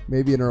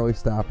 Maybe an early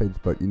stoppage,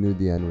 but you knew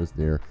the end was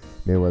near.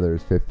 Mayweather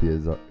is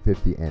 50-0.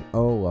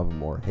 Love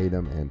him or hate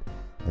him, and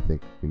I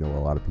think we know where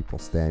a lot of people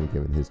stand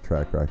given his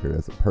track record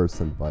as a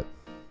person, but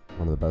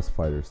one of the best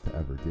fighters to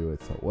ever do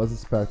it. So it was a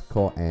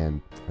spectacle,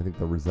 and I think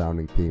the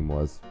resounding theme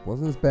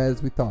wasn't as bad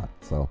as we thought.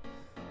 So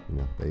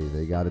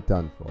they got it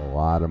done for a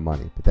lot of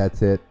money. But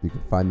that's it. You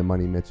can find the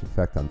Money Mitch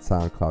Effect on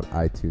SoundCloud,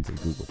 iTunes, and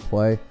Google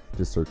Play.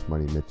 Just search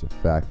Money Mitch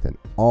Effect, and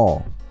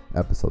all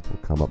episodes will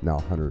come up. Now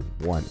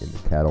 101 in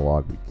the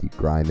catalog. We keep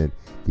grinding,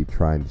 keep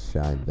trying to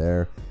shine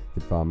there. You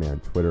can follow me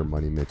on Twitter,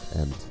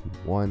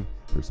 MoneyMitchM21,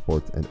 for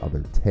sports and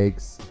other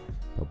takes.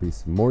 There'll be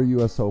some more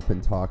U.S.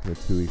 Open talk in the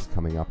 2 weeks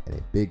coming up, and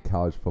a big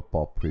college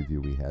football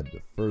preview. We had the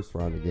first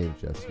round of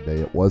games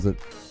yesterday. It wasn't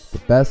the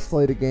best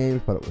slate of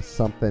games, but it was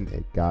something.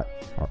 It got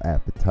our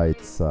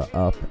appetites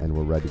up, and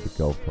we're ready to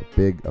go for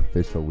big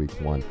official week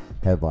 1,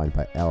 headlined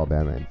by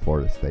Alabama and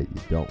Florida State.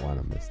 You don't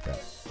want to miss that.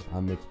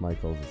 I'm Mitch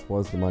Michaels. This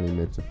was the Money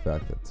Mitch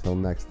Effect. Until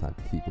next time,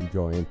 keep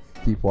enjoying,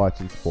 keep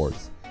watching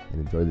sports, and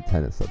enjoy the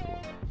tennis,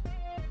 everyone.